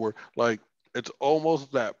put it in a word. Like, it's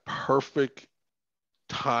almost that perfect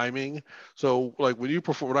timing. So like when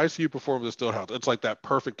I see you perform the Still House, it's like that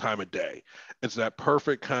perfect time of day. It's that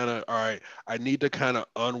perfect kind of, all right, I need to kind of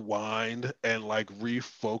unwind and like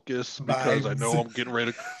refocus because I know I'm getting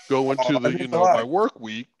ready to go into the, you know, my work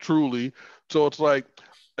week truly. So it's like,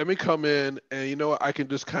 let me come in and, you know, I can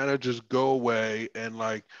just kind of just go away and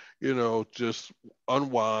like, you know, just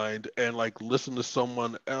unwind and like listen to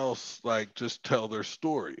someone else, like just tell their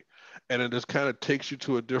story. And it just kind of takes you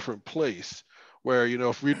to a different place where, you know,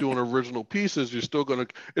 if we're doing original pieces, you're still going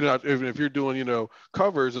to, you know, even if you're doing, you know,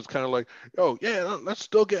 covers, it's kind of like, oh yeah, let's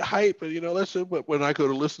still get hype. And, you know, but when I go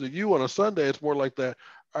to listen to you on a Sunday, it's more like that.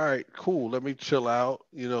 All right, cool. Let me chill out,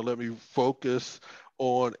 you know, let me focus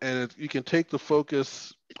on, and you can take the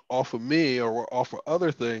focus off of me or off of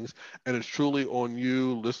other things. And it's truly on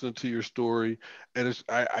you listening to your story. And it's,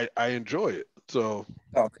 I enjoy it. So.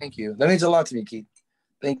 Oh, thank you. That means a lot to me, Keith.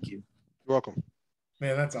 Thank you. You're welcome.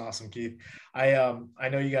 Man, that's awesome, Keith. I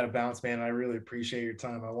know you got to bounce, man. I really appreciate your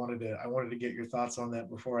time. I wanted to get your thoughts on that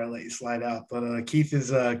before I let you slide out. But Keith is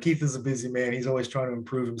a busy man. He's always trying to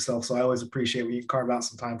improve himself. So I always appreciate when you carve out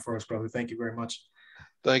some time for us, brother. Thank you very much.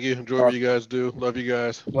 Thank you. Enjoy what you guys do. Love you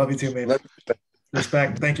guys. Love you too, man.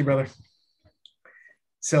 Respect. Thank you, brother.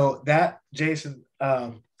 So that, Jason,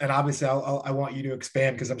 and obviously I want you to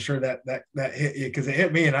expand because I'm sure that hit you, because it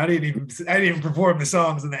hit me and I didn't even perform the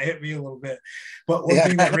songs and that hit me a little bit. But one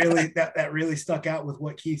thing that really stuck out with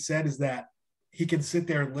what Keith said is that he can sit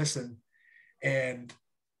there and listen and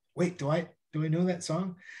wait, do I know that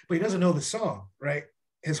song? But he doesn't know the song, right?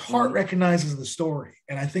 His heart recognizes the story.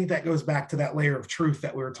 And I think that goes back to that layer of truth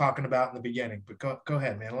that we were talking about in the beginning. But go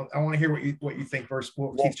ahead, man. I want to hear what you think versus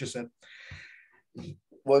what Keith just said.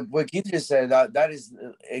 What Keith just said, that is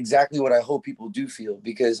exactly what I hope people do feel,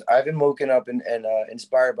 because I've been woken up and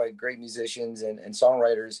inspired by great musicians and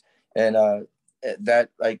songwriters, and that,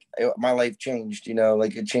 like, my life changed, you know,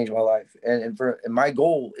 like it changed my life. And my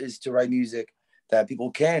goal is to write music that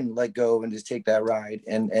people can let go and just take that ride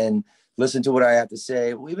and listen to what I have to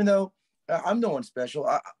say, even though I'm no one special.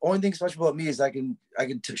 Only thing special about me is I can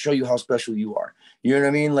show you how special you are. You know what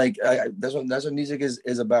I mean? Like that's what music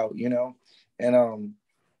is about, you know.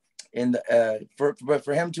 And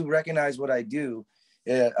for him to recognize what I do,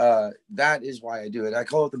 that is why I do it. I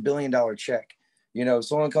call it the $1 billion check. You know,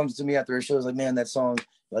 someone comes to me after a show is like, man, that song,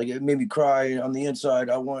 like, it made me cry on the inside.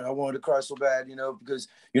 I wanted to cry so bad, you know, because,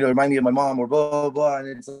 you know, it reminded me of my mom or blah, blah, blah. And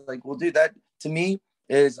it's like, well, dude, that to me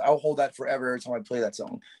is, I'll hold that forever every time I play that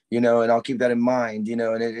song, you know, and I'll keep that in mind, you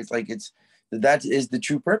know, and it's like, that is the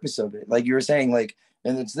true purpose of it. Like you were saying, like,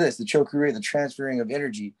 and it's the co-create, the transferring of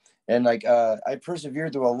energy. And like, I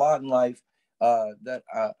persevered through a lot in life that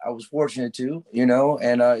I was fortunate to, you know,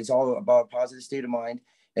 and it's all about a positive state of mind.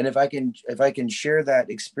 And if I can share that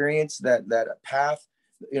experience, that path,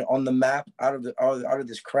 you know, on the map out of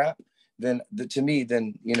this crap, then to me,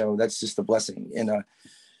 then, you know, that's just a blessing. And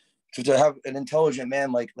to have an intelligent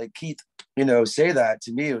man like Keith, you know, say that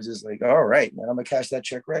to me, it was just like, all right, man, I'm gonna cash that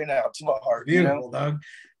check right now to my heart. Beautiful, you know? Doug.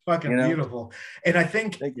 Fucking beautiful. And I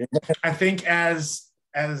think as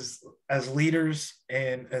leaders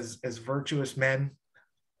and as virtuous men,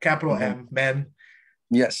 capital M men,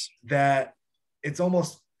 yes, that it's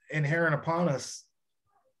almost inherent upon us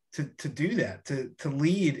to do that, to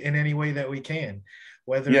lead in any way that we can,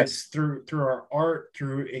 whether it's through our art,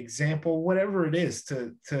 through example, whatever it is,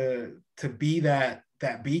 to be that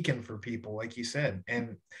beacon for people, like you said.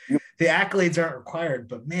 And the accolades aren't required,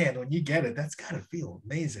 but man, when you get it, that's got to feel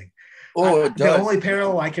amazing. Oh, it does. The only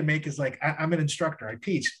parallel I can make is like, I'm an instructor. I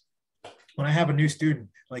teach. When I have a new student,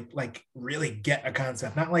 like really get a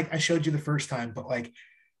concept, not like I showed you the first time, but like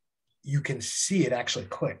you can see it actually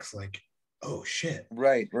clicks. Like, oh shit.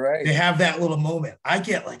 Right. They have that little moment. I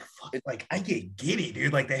get like, I get giddy,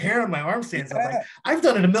 dude. Like the hair on my arm stands up. Like, I've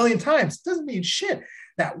done it a million times. It doesn't mean shit.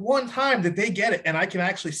 That one time that they get it and I can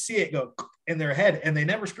actually see it go in their head and they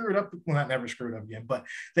never screw it up. Well, not never screw it up again, but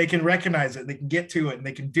they can recognize it. They can get to it and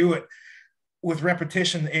they can do it with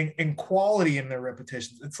repetition and quality in their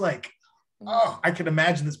repetitions. It's like, oh, I can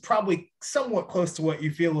imagine it's probably somewhat close to what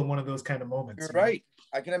you feel in one of those kind of moments. You're right.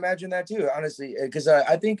 I can imagine that too, honestly, because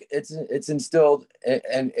I think it's instilled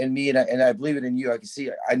in me, and I believe it in you. I can see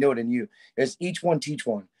it. I know it in you. It's each one teach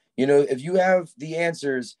one. You know, if you have the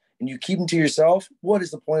answers and you keep them to yourself, what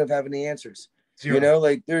is the point of having the answers? Zero. You know,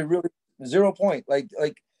 like they're really 0 point. Like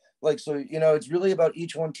so. You know, it's really about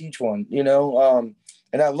each one teach one. You know,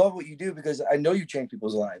 and I love what you do because I know you change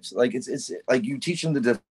people's lives. Like it's like you teach them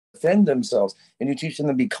to defend themselves and you teach them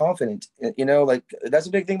to be confident. You know, like that's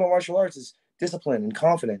a big thing about martial arts is discipline and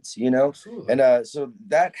confidence, you know. Absolutely. And so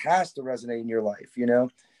that has to resonate in your life, you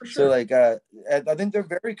know. For sure. So like I think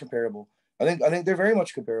they're very comparable. I think they're very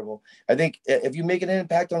much comparable. I think if you make an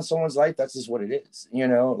impact on someone's life, that's just what it is, you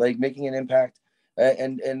know, like making an impact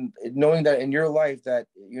and knowing that in your life that,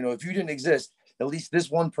 you know, if you didn't exist, at least this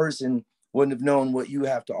one person wouldn't have known what you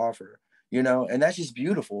have to offer, you know. And that's just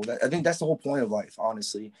beautiful. I think that's the whole point of life,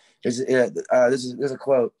 honestly. There's a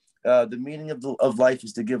quote. The meaning of life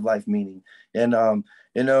is to give life meaning, and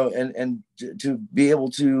you know, and to be able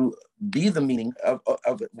to be the meaning of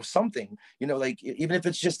something, you know, like even if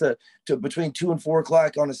it's just to between 2 and 4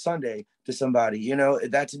 o'clock on a Sunday to somebody, you know,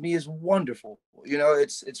 that to me is wonderful. You know,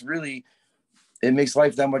 it's really, it makes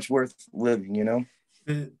life that much worth living, you know.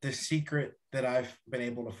 The secret that I've been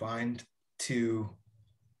able to find to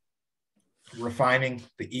refining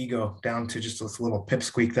the ego down to just this little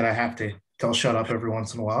pipsqueak that I have to tell shut up every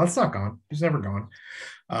once in a while. It's not gone. It's never gone.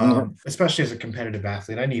 Especially as a competitive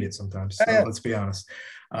athlete. I need it sometimes. So let's be honest.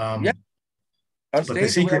 Yeah. But the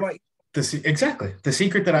secret, exactly. The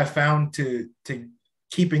secret that I found to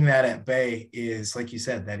keeping that at bay is, like you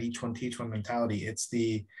said, that each one teach one mentality. It's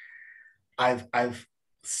I've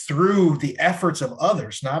through the efforts of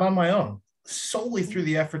others, not on my own, solely through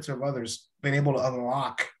the efforts of others, been able to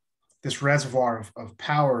unlock this reservoir of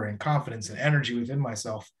power and confidence and energy within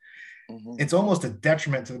myself. It's almost a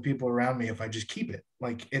detriment to the people around me if I just keep it.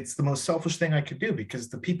 Like, it's the most selfish thing I could do because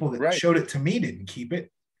the people that showed it to me didn't keep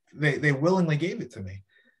it. They willingly gave it to me.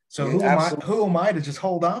 So who am I to just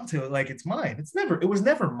hold on to it like it's mine? It was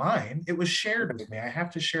never mine. It was shared with me. I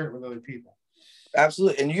have to share it with other people.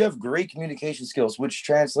 Absolutely. And you have great communication skills, which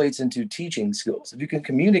translates into teaching skills. If you can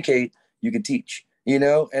communicate, you can teach, you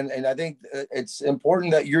know, and I think it's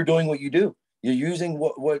important that you're doing what you do. You're using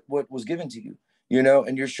what was given to you, you know,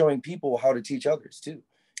 and you're showing people how to teach others too.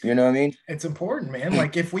 You know what I mean? It's important, man.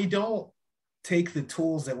 Like, if we don't take the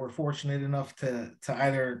tools that we're fortunate enough to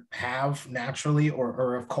either have naturally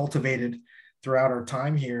or have cultivated throughout our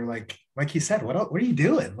time here, like you said, what are you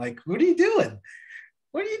doing? Like, what are you doing?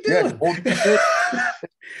 What are you doing? Yeah,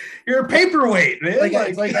 You're a paperweight, man.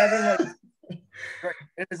 It's like having like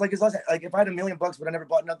it's like if I had $1 million, but I never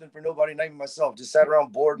bought nothing for nobody, not even myself, just sat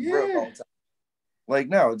around bored and broke all the time. Like,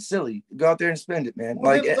 no, it's silly. Go out there and spend it, man.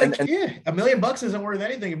 Well, yeah, $1 million isn't worth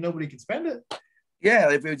anything if nobody can spend it.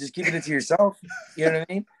 Yeah, if you're just keeping it to yourself, you know what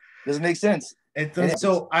I mean? Doesn't make sense. It does.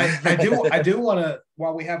 So I do want to,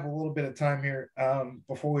 while we have a little bit of time here,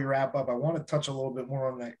 before we wrap up, I want to touch a little bit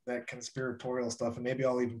more on that conspiratorial stuff, and maybe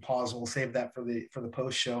I'll even pause and we'll save that for the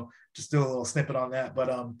post show. Just do a little snippet on that. But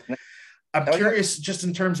I'm curious, just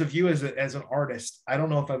in terms of you as an artist. I don't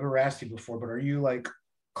know if I've ever asked you before, but are you like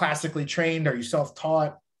classically trained? Are you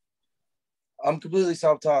self-taught? I'm completely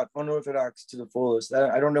self-taught, unorthodox to the fullest.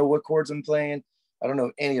 I don't know what chords I'm playing. I don't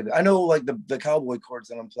know any of it. I know like the cowboy chords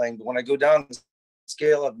that I'm playing, but when I go down the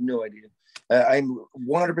scale, I have no idea. I'm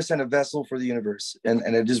 100% a vessel for the universe, and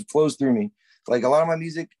it just flows through me. Like a lot of my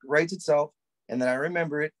music writes itself, and then I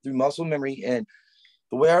remember it through muscle memory. And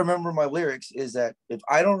the way I remember my lyrics is that if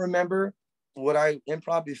I don't remember what I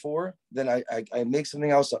improv before, then I make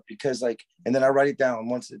something else up, because like, and then I write it down.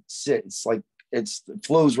 Once it sits, like it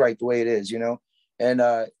flows right the way it is, you know. And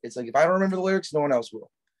it's like if I don't remember the lyrics, no one else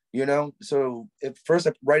will. You know, so if first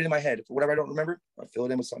I write it in my head, if whatever I don't remember, I fill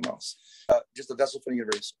it in with something else. Just a vessel for the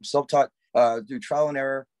universe. I'm self-taught, through trial and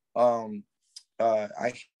error.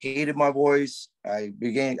 I hated my voice. I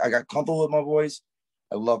got comfortable with my voice.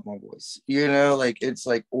 I love my voice. You know, like it's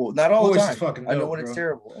like, well, not all the time. Fucking dope, I know when it's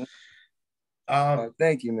terrible.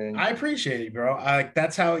 Thank you, man. I appreciate it, bro.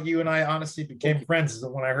 That's how you and I honestly became friends. Is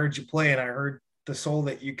when I heard you play and I heard the soul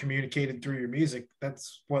that you communicated through your music.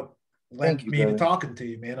 That's what led me to talking to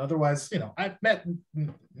you, man. Otherwise, you know, I've met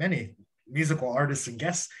many musical artists and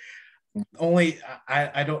guests. Only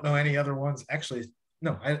I don't know any other ones. Actually,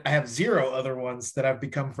 no, I have zero other ones that I've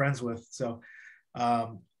become friends with. So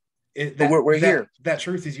we're here. That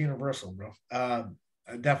truth is universal, bro.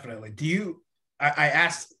 Definitely. I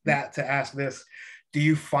asked that to ask this. Do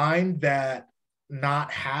you find that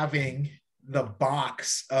not having the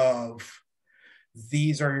box of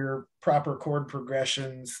these are your proper chord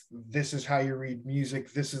progressions, this is how you read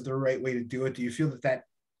music, this is the right way to do it, do you feel that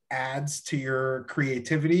adds to your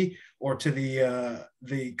creativity or to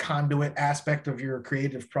the conduit aspect of your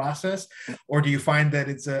creative process? Or do you find that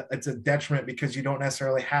it's a detriment because you don't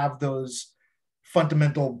necessarily have those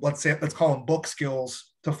fundamental, let's call them book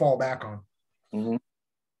skills to fall back on? Mm-hmm.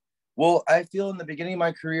 Well, I feel in the beginning of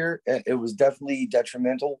my career, it was definitely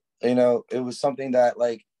detrimental. You know, it was something that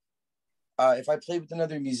like, if I played with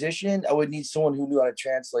another musician, I would need someone who knew how to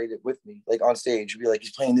translate it with me, like on stage. It'd be like,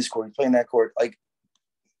 he's playing this chord, he's playing that chord. Like,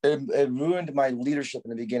 it ruined my leadership in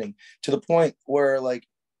the beginning to the point where like,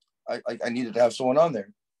 I needed to have someone on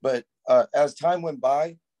there. But as time went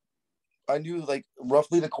by, I knew like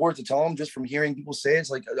roughly the chords to tell them just from hearing people say it. It's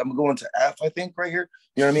like, I'm going to F, I think, right here.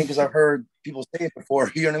 You know what I mean? Because I've heard people say it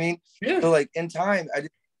before. You know what I mean? Yeah. So like in time,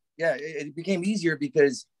 it became easier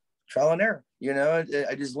because trial and error. You know,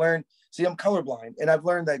 I just learned. See, I'm colorblind, and I've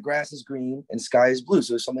learned that grass is green and sky is blue.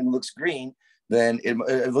 So if something looks green, then it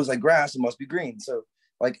looks like grass. It must be green. So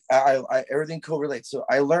like I everything correlates. So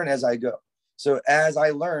I learn as I go. So as I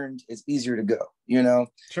learned, it's easier to go. You know.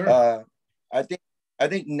 Sure. I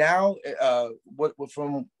think now,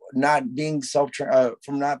 from not being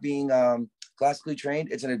classically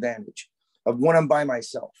trained, it's an advantage of when I'm by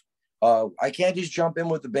myself. I can't just jump in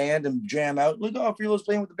with the band and jam out. Look, oh, Freelow's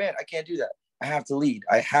playing with the band. I can't do that. I have to lead.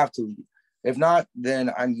 If not,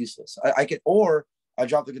 then I'm useless. Or I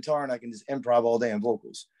drop the guitar and I can just improv all day on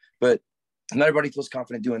vocals. But not everybody feels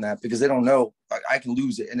confident doing that because they don't know I can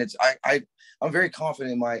lose it. And I'm very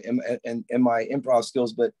confident in my improv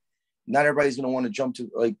skills, but not everybody's going to want to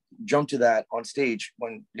jump to that on stage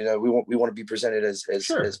when, you know, we want to be presented as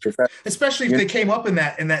professional. Especially if they came up in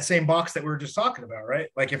that same box that we were just talking about, right?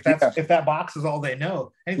 Like if that box is all they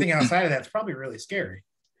know, anything outside of that's probably really scary.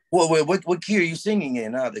 Well, what key are you singing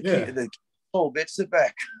in? Key, oh, bitch, sit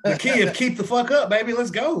back. The key of keep the fuck up, baby.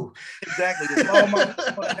 Let's go. Exactly.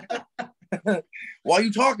 While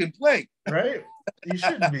you talking, play. Right. You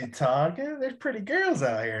shouldn't be talking. There's pretty girls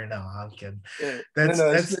out here. No, I'm kidding.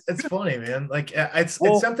 It's funny, man. Like it's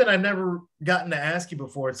something I've never gotten to ask you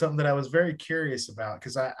before. It's something that I was very curious about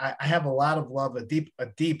because I have a lot of love, a deep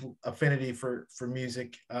affinity for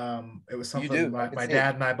music. It was something my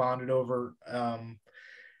dad and I bonded over.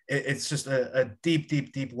 It's just a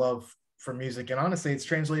deep love for music, and honestly, it's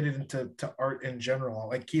translated into art in general.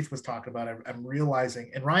 Like Keith was talking about, I'm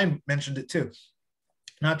realizing, and Ryan mentioned it too.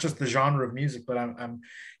 Not just the genre of music, but I'm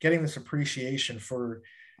getting this appreciation for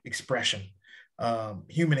expression,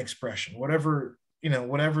 human expression, whatever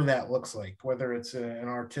whatever that looks like, whether it's an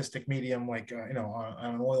artistic medium like on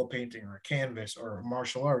an oil painting or a canvas or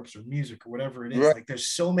martial arts or music or whatever it is. Right. Like there's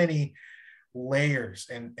so many layers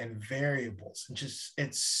and variables, and just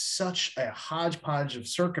it's such a hodgepodge of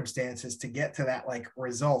circumstances to get to that like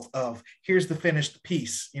result of here's the finished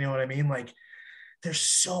piece. You know what I mean? Like there's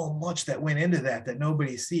so much that went into that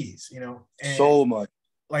nobody sees, and so much.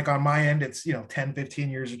 Like on my end, it's 10, 15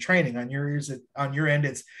 years of training. On your end,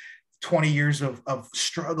 it's 20 years of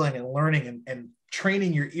struggling and learning and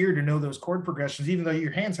training your ear to know those chord progressions, even though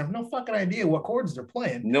your hands have no fucking idea what chords they're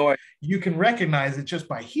playing. No, you can recognize it just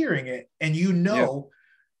by hearing it, and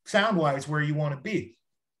sound wise where you want to be.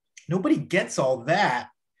 Nobody gets all that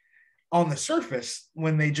on the surface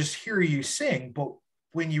when they just hear you sing, but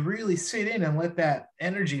when you really sit in and let that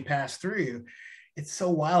energy pass through you, it's so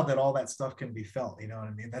wild that all that stuff can be felt. You know what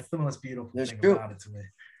I mean? That's the most beautiful thing about it to me.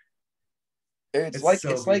 It's like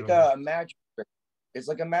a magic trick. It's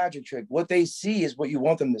like a magic trick. What they see is what you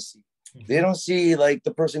want them to see. Mm-hmm. They don't see like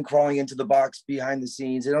the person crawling into the box behind the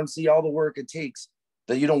scenes. They don't see all the work it takes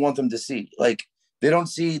that you don't want them to see. Like they don't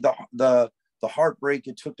see the heartbreak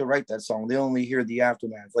it took to write that song. They only hear the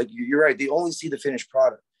aftermath. Like you're right. They only see the finished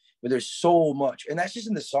product. But there's so much, and that's just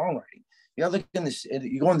in the songwriting. Like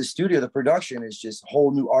you go in the studio, the production is just a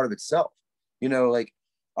whole new art of itself. Like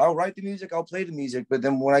I'll write the music, I'll play the music, but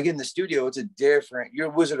then when I get in the studio, it's a different. You're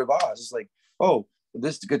a Wizard of Oz. It's like, oh,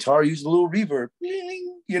 this guitar uses a little reverb.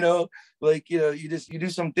 You do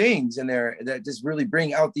some things in there that just really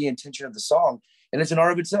bring out the intention of the song, and it's an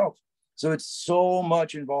art of itself. So it's so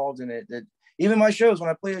much involved in it that even my shows, when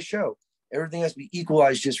I play a show, everything has to be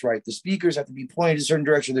equalized just right. The speakers have to be pointed a certain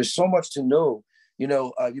direction. There's so much to know.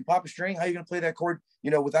 You pop a string, how are you going to play that chord,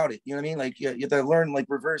 without it? You know what I mean? Like you have to learn like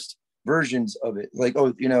reversed versions of it. Like,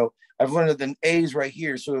 I've learned that the A's right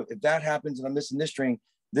here. So if that happens and I'm missing this string,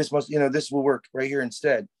 this must, this will work right here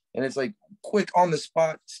instead. And it's like quick on the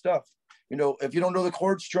spot stuff. If you don't know the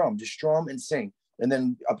chord, just strum and sing. And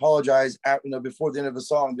then apologize before the end of the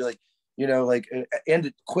song, be like, end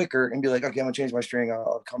it quicker and be like, okay, I'm gonna change my string.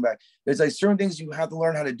 I'll come back. There's like certain things you have to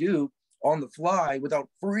learn how to do on the fly without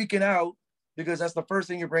freaking out, because that's the first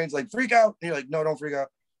thing your brain's like, freak out. And you're like, no, don't freak out.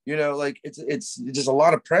 Like it's just a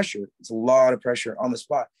lot of pressure. It's a lot of pressure on the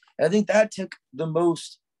spot. And I think that took the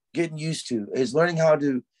most getting used to, is learning how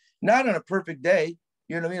to, not on a perfect day,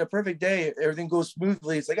 a perfect day, everything goes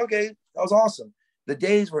smoothly. It's like, okay, that was awesome. The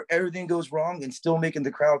days where everything goes wrong and still making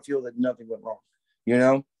the crowd feel that nothing went wrong,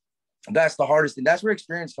 that's the hardest thing. That's where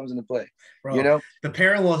experience comes into play. Bro, the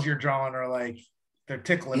parallels you're drawing are like, they're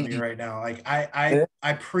tickling me right now. Like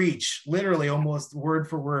I preach literally almost word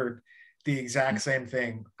for word the exact same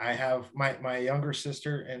thing. I have my younger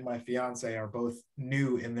sister and my fiance are both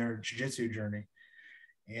new in their jiu-jitsu journey.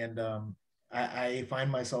 And I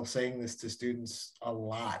find myself saying this to students a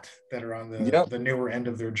lot that are on the newer end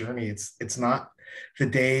of their journey. It's not the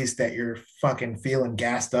days that you're fucking feeling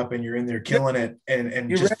gassed up and you're in there killing it and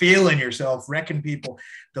just feeling yourself, wrecking people.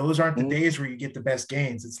 Those aren't the days where you get the best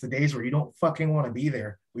gains. It's the days where you don't fucking want to be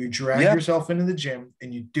there, where you drag yourself into the gym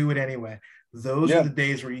and you do it anyway. Those are the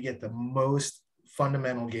days where you get the most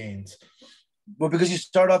fundamental gains. Well, because you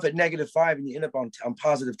start off at -5 and you end up on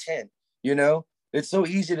 +10, It's so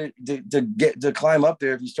easy to climb up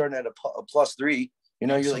there if you're starting at a +3.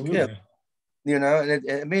 You're Absolutely.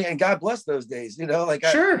 like, and God bless those days. Like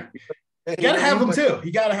sure, you gotta have them too.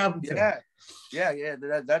 You gotta have them too. Yeah.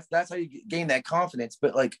 That's how you gain that confidence.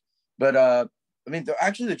 But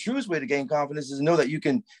actually, the truest way to gain confidence is to know that you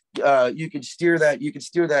can steer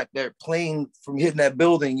that plane from hitting that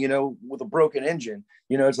building, with a broken engine.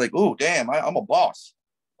 It's like, oh damn, I'm a boss.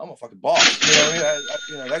 I'm a fucking boss.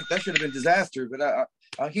 That should have been disaster, but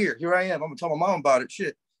here I am. I'm gonna tell my mom about it.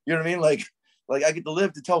 Shit, you know what I mean? Like I get to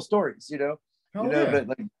live to tell stories. But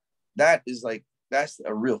like that's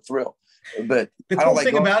a real thrill. But the cool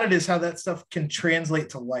thing about it is how that stuff can translate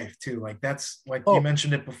to life too. Like that's like you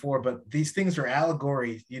mentioned it before, but these things are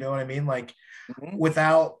allegory. You know what I mean? Like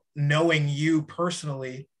without knowing you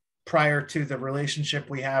personally prior to the relationship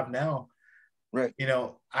we have now. Right.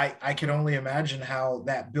 I can only imagine how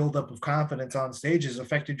that buildup of confidence on stage has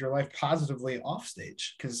affected your life positively off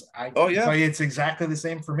stage. Because tell you it's exactly the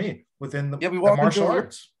same for me within the martial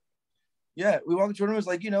arts. Yeah, we walk into a room. It's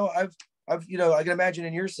like, I've I can imagine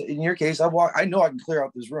in your case, I know I can clear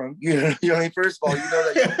out this room. First of all,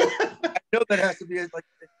 that I know that has to be like,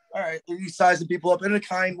 all right, you sizing people up in a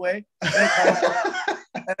kind way,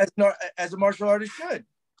 as a martial artist should.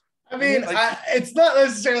 I mean, it's not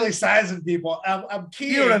necessarily sizing people. I'm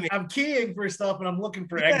keying. I'm keying for stuff, and I'm looking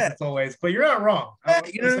for exits always. But you're not wrong.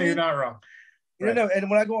 You're not wrong. Right. And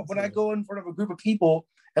when I go in front of a group of people,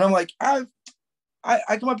 and I'm like,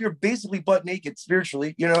 I come up here basically butt naked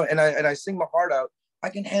spiritually, you know, and I sing my heart out. I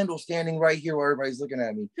can handle standing right here where everybody's looking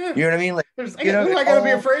at me. Yeah. You know what I mean? Like, what I gotta be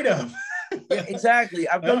afraid of? Yeah, exactly.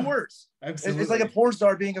 I've done worse. Absolutely. It's like a porn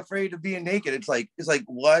star being afraid of being naked. It's like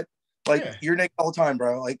what? Like you're naked all the time,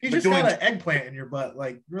 bro. Like you just got an eggplant in your butt.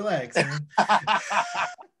 Like relax, man.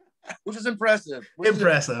 Which is impressive. It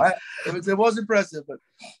was impressive, but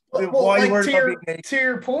why you worried about being naked? To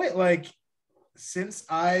your point, like since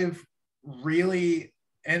I've really,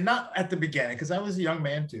 and not at the beginning, because I was a young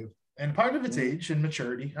man too, and part of it's age and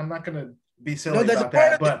maturity. I'm not gonna be silly about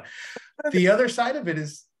that, but the other side of it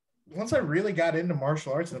is once I really got into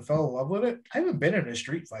martial arts and fell in love with it, I haven't been in a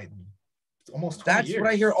street fight in almost 20 years. That's what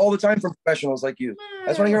I hear all the time from professionals like you.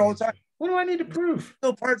 That's what I hear all the time. What do I need to prove?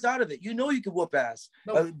 No parts out of it. You know you can whoop ass.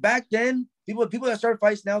 Nope. Back then, people that start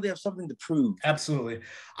fights now, they have something to prove. Absolutely.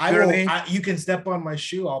 You can step on my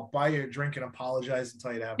shoe. I'll buy you a drink and apologize and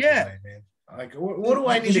tell you to have a good night, man. Like, what do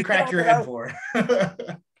I need to crack your head for?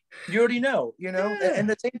 You already know, you know. Yeah. And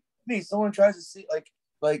the same with me. Someone tries to see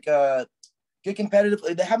get competitive.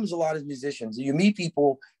 That happens a lot as musicians. You meet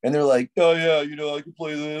people and they're like, oh yeah, you know, I can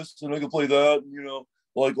play this and I can play that, and, you know,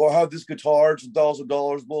 like, oh, I have this guitar, it's $1,000,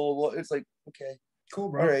 blah, blah, blah. It's like, okay, cool,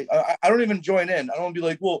 bro. All right. I don't even join in. I don't be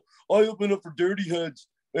like, well, I open up for Dirty Heads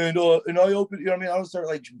and I open, you know what I mean? I don't start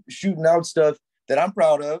like shooting out stuff that I'm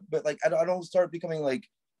proud of, but like I don't start becoming like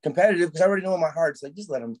competitive because I already know in my heart it's like,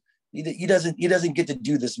 just let him. He doesn't get to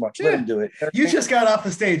do do much. Let him do it. You just got off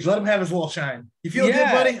the stage. Let him have his little shine. You feel good,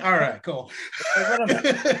 buddy? All right, cool.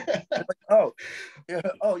 Oh,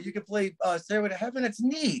 you can play Stairway to Heaven. It's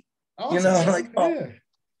neat. Awesome. You know, like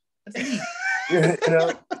it's neat. You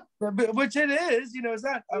know, which it is. You know, it's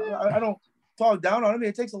not. I don't talk down on it. I mean,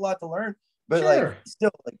 it takes a lot to learn, but like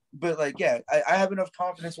still, I have enough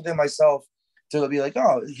confidence within myself to be like,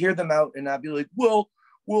 oh, hear them out and not be like, well,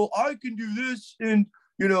 I can do this and.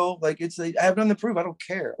 You know, like it's like I have nothing to prove. I don't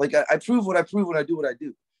care. Like I prove what I prove when I do what I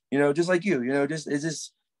do. You know, just like you. You know,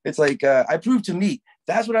 it's like I prove to me.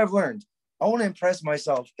 That's what I've learned. I want to impress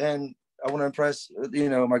myself, and I want to impress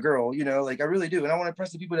my girl. You know, like I really do, and I want to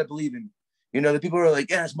impress the people that believe in me. You know, the people who are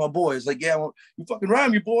like, yeah, it's my boy. It's like, yeah, you fucking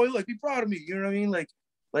rhyme, your boy. Like, be proud of me. You know what I mean? Like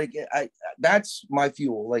that's my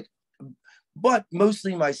fuel. Like, but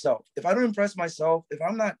mostly myself. If I don't impress myself, if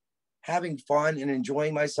I'm not having fun and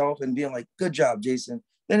enjoying myself and being like, good job, Jason.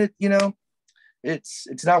 Then it's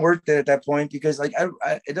not worth it at that point because like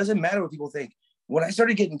it doesn't matter what people think. When I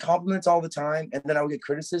started getting compliments all the time and then I would get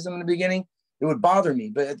criticism in the beginning, it would bother me.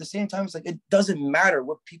 But at the same time, it's like it doesn't matter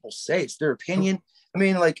what people say. It's their opinion. I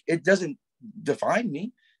mean, like it doesn't define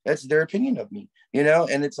me. That's their opinion of me, you know.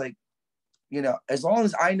 And it's like, you know, as long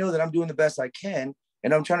as I know that I'm doing the best I can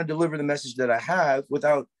and I'm trying to deliver the message that I have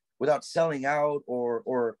without selling out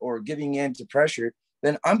or giving in to pressure,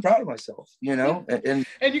 then I'm proud of myself, you know. And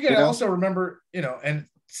you can also remember, you know, and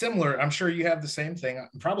similar, I'm sure you have the same thing,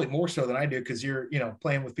 probably more so than I do, because you're, you know,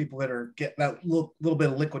 playing with people that are getting that little bit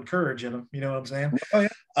of liquid courage in them, you know what I'm saying? Oh,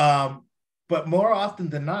 yeah. But more often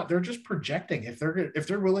than not, they're just projecting. If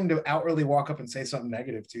they're willing to outwardly walk up and say something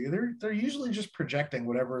negative to you, they're usually just projecting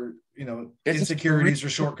whatever, you know, insecurities or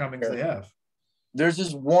shortcomings they have. There's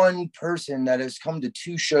this one person that has come to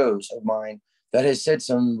 2 shows of mine that has said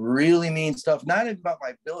some really mean stuff, not even about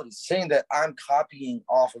my abilities, saying that I'm copying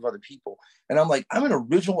off of other people. And I'm like, I'm an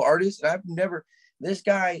original artist, and this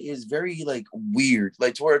guy is very like weird,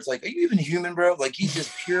 like to where it's like, are you even human, bro? Like he's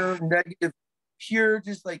just pure negative,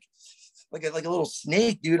 just like a little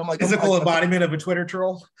snake, dude. I'm like, physical embodiment of a Twitter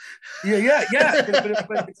troll. Yeah.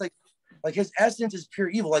 But it's like his essence is pure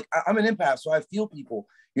evil. Like I'm an empath, so I feel people.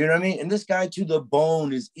 You know what I mean? And this guy to the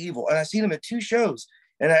bone is evil. And I've seen him at 2 shows.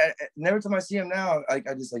 And every time I see him now, I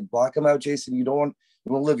just like block him out, Jason. You want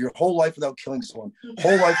to live your whole life without killing someone.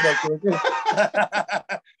 Whole life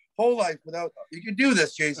without, you can do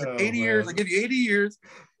this, Jason. 80 years, I give you 80 years.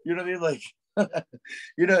 You know what I mean? Like,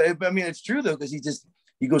 you know, I mean, it's true though, because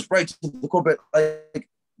he goes right to the core. But like,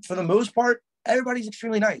 for the most part, everybody's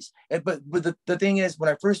extremely nice. But the thing is, when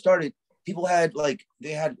I first started, people had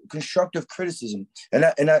constructive criticism. And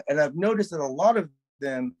I've noticed that a lot of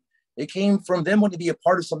them, it came from them wanting to be a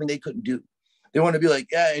part of something they couldn't do. They want to be like,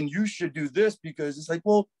 yeah, and you should do this, because it's like,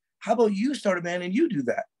 well, how about you start a band and you do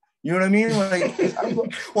that? You know what I mean? Like,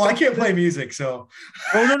 well, I can't play music, so.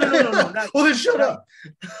 Oh, no. Well, then shut up.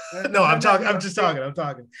 No, I'm talking. I'm just talking.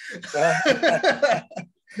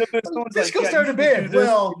 Let's go start a band.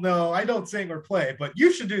 Well, no, I don't sing or play, but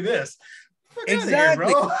you should do this. Exactly,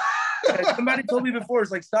 here, bro. Somebody told me before,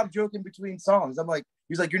 it's like, stop joking between songs. I'm like,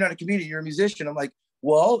 he's like, you're not a comedian, you're a musician. I'm like,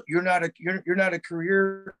 well, you're not a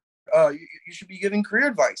career. You should be giving career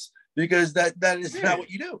advice, because that is not what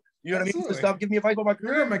you do. You know what I mean? Absolutely. So stop giving me advice about my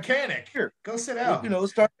career. You're a mechanic. Here. Go sit down. You know,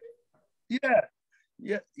 start. Yeah.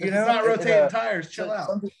 Yeah. If it's not rotating tires, chill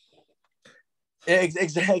out.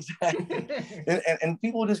 Exactly. and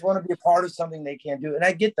people just want to be a part of something they can't do. And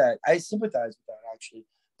I get that. I sympathize with that, actually.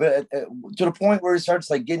 But to the point where it starts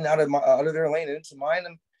like getting out of their lane and into mine,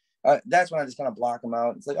 that's when I just kind of block them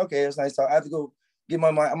out. It's like, okay, it's nice talk. I have to go get my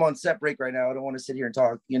mind. I'm on set break right now. I don't want to sit here and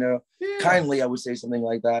talk, you know. Yeah. Kindly, I would say something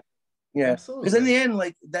like that. Yeah. Because in the end,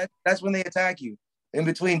 like that's when they attack you. In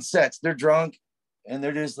between sets, they're drunk and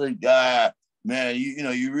they're just like, man, you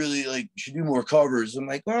know, you really like should do more covers. I'm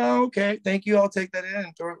like, oh, okay, thank you. I'll take that in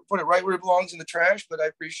and put it right where it belongs in the trash, but I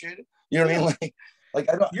appreciate it. You know what I mean? Like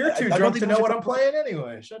I don't. You're too drunk to know what I'm playing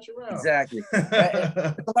anyway. Shut your mouth. Exactly. There's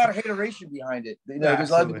a lot of hateration behind it. You know,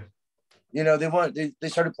 there's a lot of, you know, they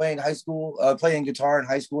started playing playing guitar in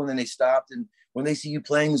high school, and then they stopped. And when they see you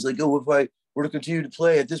playing, it's like, oh, if I were to continue to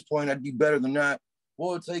play at this point, I'd be better than that.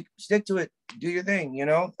 Well, it's like, stick to it, do your thing. You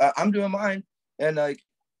know, I'm doing mine, and like,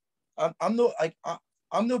 I'm no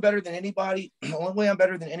better than anybody. The only way I'm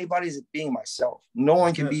better than anybody is being myself. No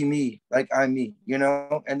one can be me like I'm me. You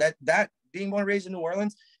know, and that being born and raised in New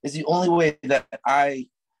Orleans is the only way that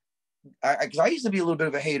because I used to be a little bit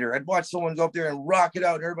of a hater. I'd watch someone go up there and rock it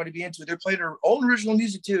out and everybody be into it. They're playing their own original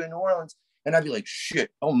music too in New Orleans. And I'd be like,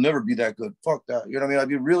 shit, I'll never be that good. Fuck that. You know what I mean? I'd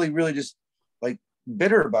be really, really just like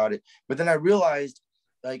bitter about it. But then I realized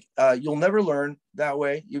like, you'll never learn that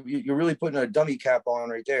way. You're really putting a dummy cap on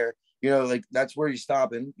right there. You know, like that's where you're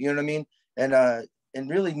stopping. You know what I mean? And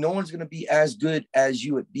really no one's going to be as good as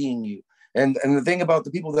you at being you. And the thing about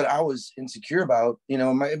the people that I was insecure about, you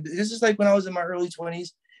know, this is like when I was in my early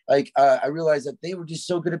 20s, like I realized that they were just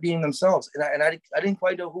so good at being themselves. And I didn't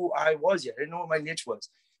quite know who I was yet. I didn't know what my niche was.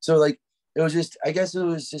 So like, it was just, I guess it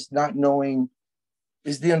was just not knowing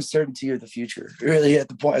is the uncertainty of the future. Really at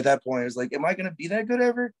that point, it was like, am I going to be that good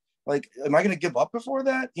ever? Like, am I going to give up before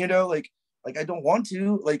that? You know, like I don't want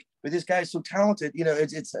to, like, but this guy's so talented, you know,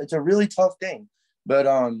 it's a really tough thing. But,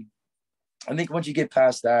 I think once you get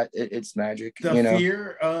past that, it's magic. The you know?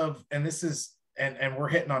 Fear of, and this is, and we're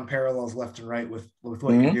hitting on parallels left and right with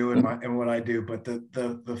what you do and what I do, but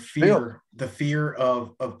the fear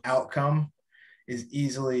of outcome is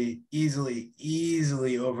easily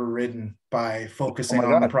overridden by focusing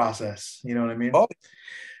on the process. You know what I mean? Oh.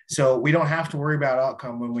 So we don't have to worry about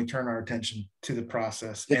outcome when we turn our attention to the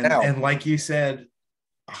process. And like you said,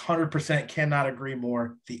 100% cannot agree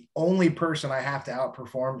more. The only person I have to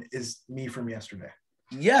outperform is me from yesterday.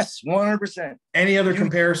 Yes, 100%. Any other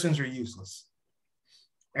comparisons are useless.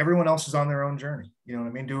 Everyone else is on their own journey. You know what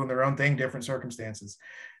I mean? Doing their own thing, different circumstances.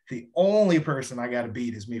 The only person I got to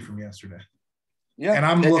beat is me from yesterday. Yeah. And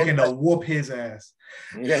I'm looking to whoop his ass.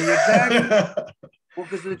 Yeah, exactly. Well,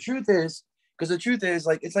 because the truth is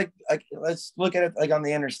like, it's like let's look at it like on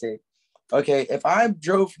the interstate. Okay, if I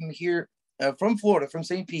drove from here, from Florida, from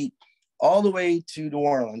St. Pete, all the way to New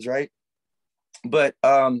Orleans, right? But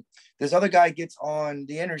this other guy gets on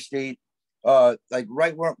the interstate, like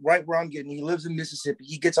right where I'm getting. He lives in Mississippi.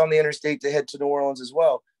 He gets on the interstate to head to New Orleans as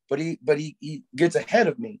well. But he gets ahead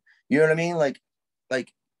of me. You know what I mean? Like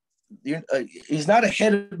he's not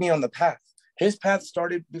ahead of me on the path. His path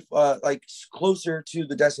started like closer to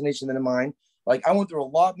the destination than mine. Like I went through a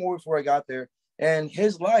lot more before I got there. And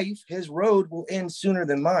his road will end sooner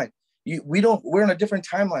than mine. We're on a different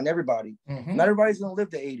timeline, everybody. Mm-hmm. Not everybody's going to live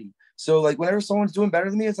to 80. So like whenever someone's doing better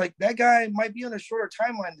than me, it's like that guy might be on a shorter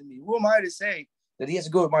timeline than me. Who am I to say that he has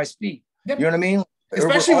to go at my speed? Yep. You know what I mean?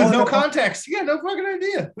 Especially with no context. Yeah, no fucking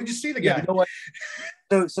idea. We just see the guy. You know what?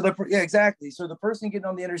 Yeah, exactly. So the person getting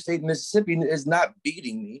on the interstate in Mississippi is not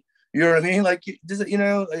beating me. You know what I mean? Like, you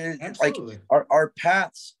know, like our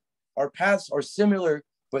paths are similar,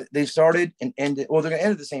 but they started and ended. Well, they're going to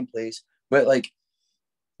end at the same place, but like,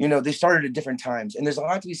 you know, they started at different times. And there's a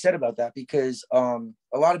lot to be said about that because a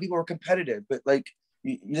lot of people are competitive, but like,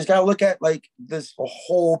 you just got to look at like this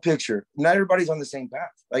whole picture. Not everybody's on the same path,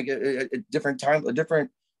 like a different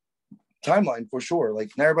timeline for sure. Like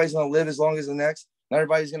not everybody's going to live as long as the next. Not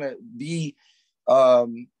everybody's going to be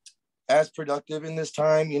as productive in this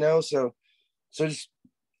time, you know? So just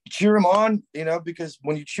cheer them on, you know, because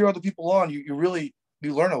when you cheer other people on, you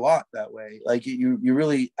learn a lot that way. Like you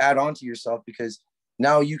really add on to yourself because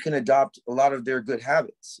now you can adopt a lot of their good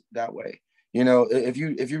habits that way. You know, if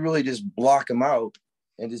you really just block them out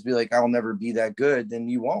and just be like, I'll never be that good, then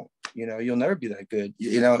you won't, you know, you'll never be that good.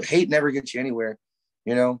 You know, hate never gets you anywhere,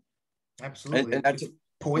 you know? Absolutely. And it's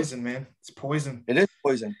poison, man. It's poison. It is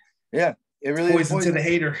poison. Yeah. It really is poison to the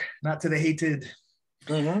hater, not to the hated.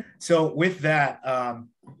 Mm-hmm. So with that,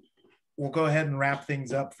 we'll go ahead and wrap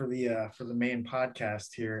things up for the main podcast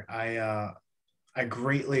here. I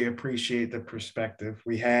greatly appreciate the perspective.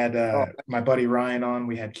 We had my buddy Ryan on.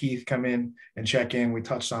 We had Keith come in and check in. We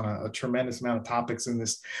touched on a tremendous amount of topics in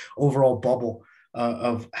this overall bubble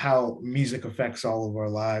of how music affects all of our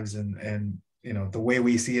lives and you know, the way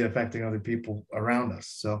we see it affecting other people around us.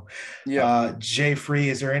 So, Jay Free,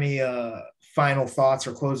 is there any final thoughts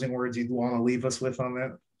or closing words you'd want to leave us with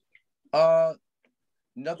on that?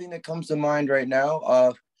 Nothing that comes to mind right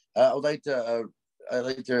now. I'd like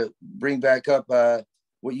to bring back up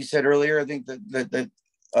what you said earlier. I think that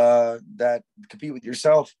compete with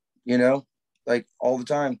yourself, you know, like all the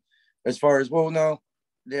time. As far as that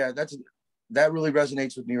really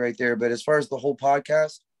resonates with me right there. But as far as the whole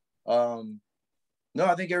podcast, no,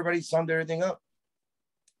 I think everybody summed everything up.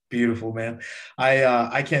 Beautiful, man.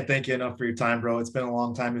 I can't thank you enough for your time, bro. It's been a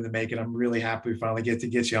long time in the making. I'm really happy we finally get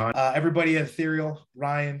you on. Everybody at Aetherial,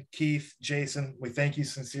 Ryan, Keith, Jason, we thank you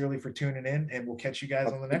sincerely for tuning in, and we'll catch you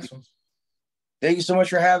guys on the next one. Thank you so much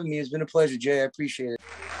for having me. It's been a pleasure, Jay. I appreciate it.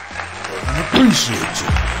 I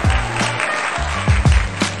appreciate you.